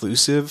more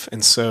inclusive,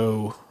 and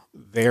so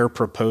their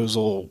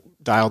proposal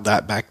dialed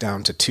that back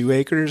down to 2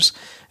 acres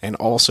and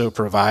also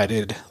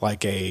provided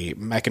like a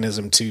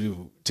mechanism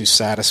to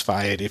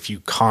satisfy it. If you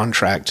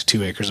contract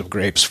 2 acres of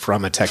grapes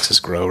from a Texas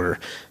grower,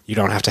 you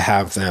don't have to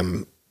have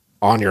them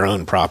on your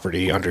own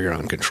property under your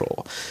own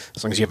control.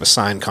 As long as you have a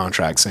signed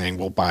contract saying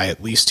we'll buy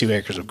at least 2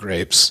 acres of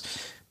grapes,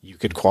 you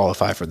could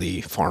qualify for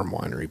the farm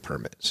winery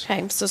permit.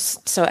 Okay,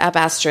 so Ab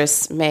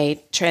Astris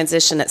may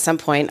transition at some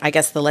point. I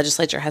guess the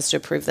legislature has to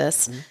approve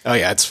this. Oh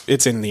yeah,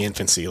 it's in the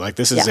infancy. Like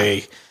this is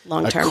a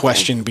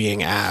question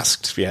being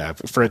asked. Yeah,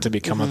 for it to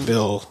become a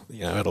bill,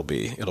 it'll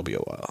be a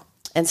while.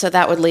 And so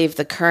that would leave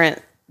the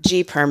current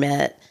G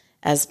permit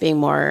as being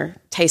more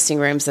tasting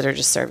rooms that are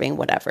just serving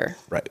whatever.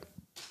 Right.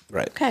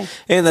 Okay.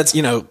 And that's,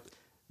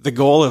 the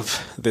goal of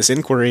this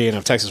inquiry and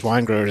of Texas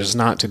Wine Growers is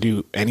not to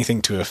do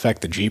anything to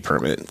affect the G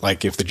permit.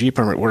 Like if the G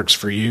permit works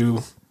for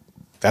you,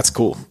 that's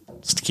cool.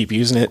 Just to keep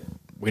using it.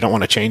 We don't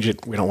want to change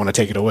it. We don't want to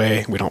take it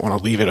away. We don't want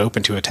to leave it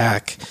open to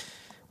attack.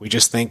 We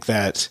just think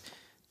that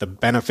the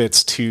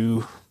benefits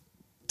to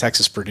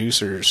Texas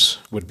producers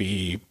would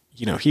be,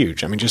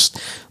 huge. I mean, just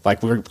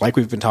like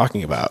we've been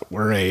talking about,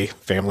 we're a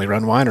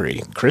family-run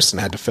winery. Kristen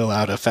had to fill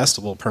out a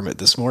festival permit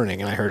this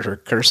morning, and I heard her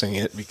cursing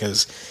it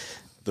because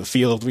the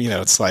field,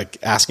 it's like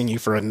asking you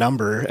for a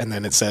number, and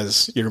then it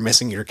says you're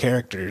missing your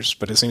characters.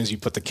 But as soon as you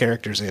put the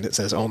characters in, it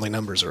says only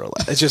numbers are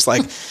allowed. It's just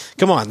like,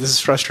 come on, this is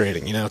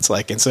frustrating. It's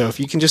like, and so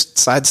if you can just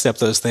sidestep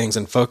those things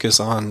and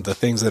focus on the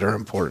things that are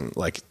important,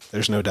 like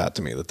there's no doubt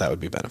to me that would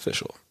be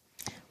beneficial.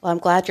 Well, I'm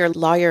glad your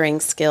lawyering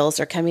skills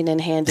are coming in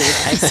handy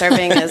by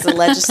serving as a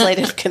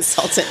legislative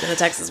consultant to the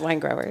Texas Wine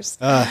Growers.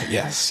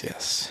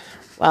 Yes.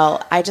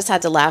 Well, I just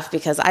had to laugh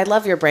because I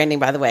love your branding,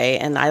 by the way,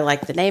 and I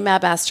like the name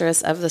Ab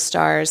Astris of the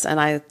stars, and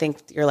I think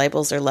your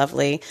labels are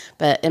lovely.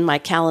 But in my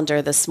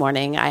calendar this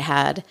morning, I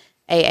had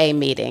AA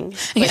meeting.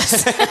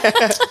 Yes.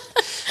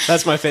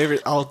 That's my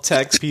favorite. I'll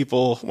text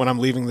people when I'm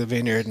leaving the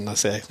vineyard, and I'll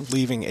say,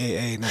 leaving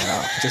AA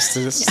now, just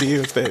to see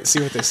what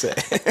they say.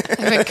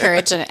 I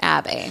encourage an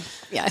ABA.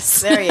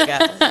 Yes. There you go.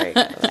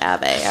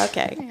 ABA.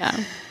 Okay.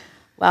 Yeah.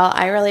 Well,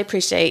 I really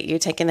appreciate you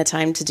taking the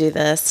time to do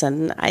this,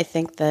 and I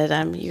think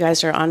that you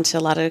guys are on to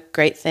a lot of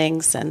great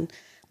things, and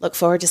look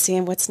forward to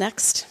seeing what's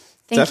next.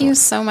 Thank you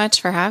so much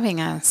for having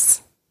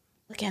us.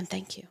 Again,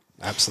 thank you.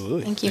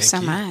 Absolutely. Thank you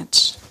so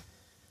much.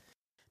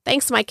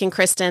 Thanks, Mike and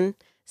Kristen.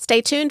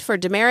 Stay tuned for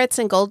demerits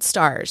and gold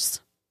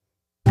stars.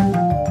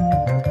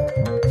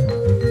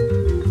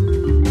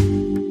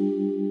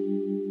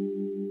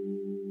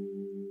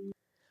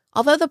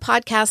 Although the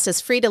podcast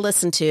is free to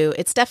listen to,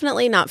 it's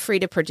definitely not free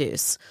to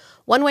produce.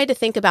 One way to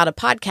think about a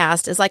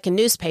podcast is like a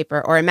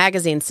newspaper or a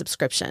magazine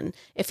subscription.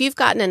 If you've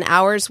gotten an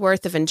hour's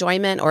worth of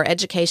enjoyment or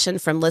education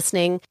from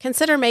listening,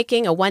 consider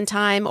making a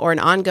one-time or an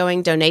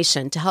ongoing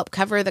donation to help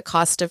cover the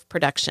cost of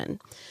production.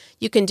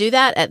 You can do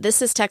that at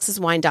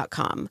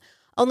thisistexaswine.com.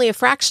 Only a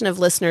fraction of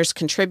listeners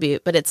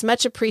contribute, but it's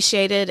much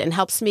appreciated and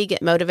helps me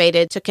get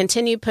motivated to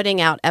continue putting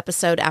out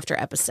episode after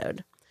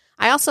episode.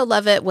 I also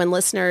love it when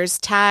listeners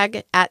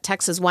tag at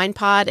Texas Wine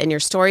Pod in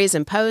your stories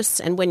and posts,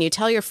 and when you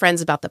tell your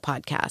friends about the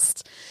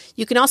podcast.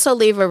 You can also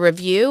leave a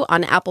review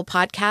on Apple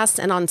Podcasts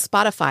and on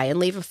Spotify and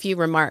leave a few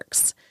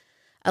remarks.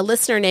 A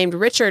listener named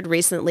Richard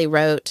recently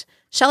wrote,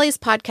 Shelley's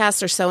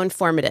podcasts are so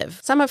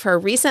informative. Some of her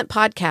recent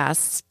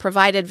podcasts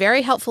provided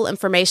very helpful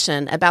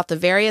information about the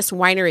various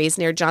wineries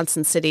near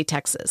Johnson City,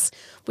 Texas.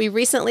 We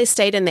recently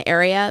stayed in the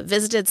area,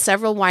 visited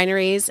several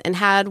wineries, and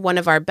had one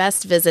of our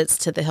best visits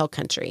to the Hill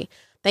Country.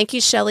 Thank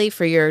you, Shelley,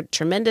 for your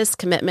tremendous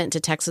commitment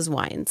to Texas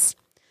wines.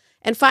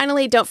 And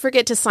finally, don't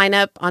forget to sign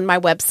up on my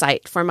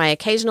website for my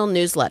occasional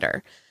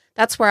newsletter.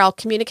 That's where I'll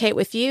communicate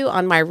with you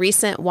on my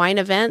recent wine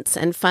events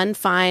and fun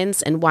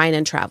finds in wine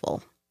and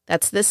travel.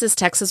 That's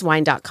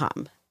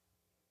thisistexaswine.com.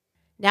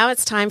 Now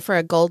it's time for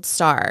a gold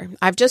star.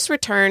 I've just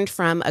returned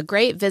from a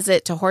great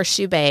visit to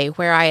Horseshoe Bay,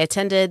 where I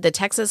attended the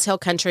Texas Hill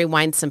Country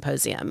Wine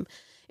Symposium.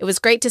 It was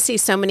great to see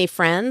so many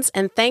friends,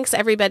 and thanks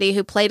everybody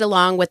who played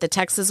along with the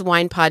Texas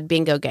Wine Pod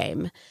bingo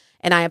game.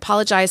 And I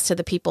apologize to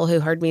the people who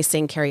heard me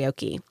sing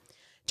karaoke.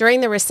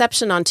 During the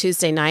reception on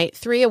Tuesday night,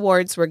 3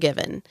 awards were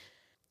given.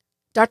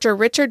 Dr.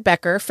 Richard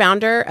Becker,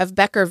 founder of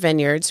Becker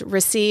Vineyards,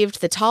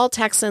 received the Tall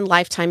Texan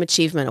Lifetime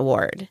Achievement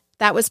Award.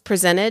 That was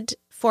presented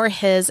for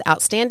his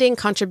outstanding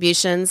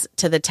contributions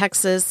to the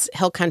Texas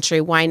Hill Country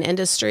wine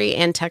industry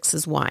and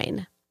Texas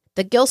wine.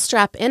 The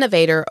Gilstrap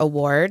Innovator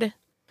Award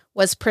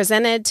was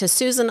presented to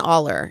Susan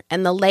Aller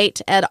and the late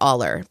Ed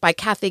Aller by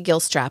Kathy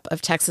Gilstrap of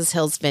Texas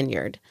Hills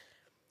Vineyard.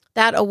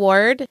 That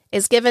award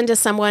is given to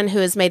someone who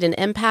has made an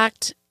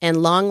impact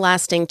and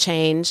long-lasting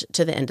change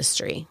to the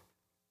industry.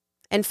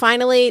 And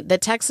finally, the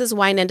Texas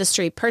Wine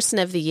Industry Person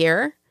of the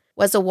Year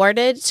was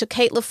awarded to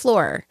Kate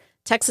LaFleur,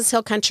 Texas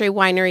Hill Country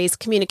Winery's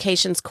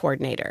Communications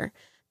Coordinator.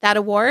 That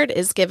award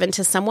is given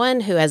to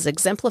someone who has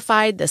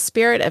exemplified the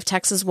spirit of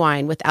Texas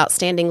wine with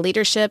outstanding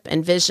leadership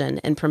and vision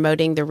in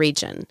promoting the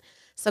region.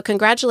 So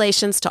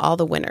congratulations to all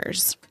the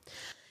winners.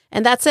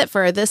 And that's it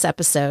for this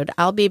episode.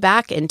 I'll be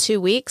back in 2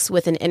 weeks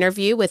with an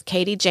interview with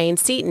Katie Jane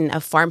Seaton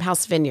of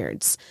Farmhouse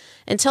Vineyards.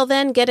 Until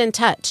then, get in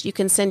touch. You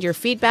can send your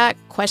feedback,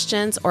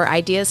 questions, or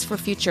ideas for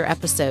future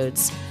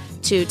episodes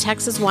to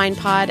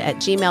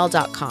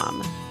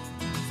texaswinepod@gmail.com.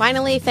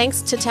 Finally,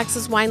 thanks to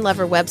Texas Wine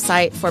Lover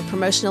website for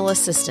promotional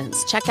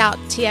assistance. Check out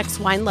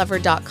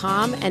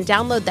txwinelover.com and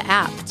download the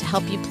app to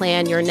help you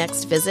plan your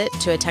next visit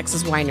to a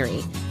Texas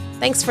winery.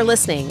 Thanks for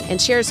listening, and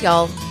cheers,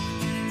 y'all.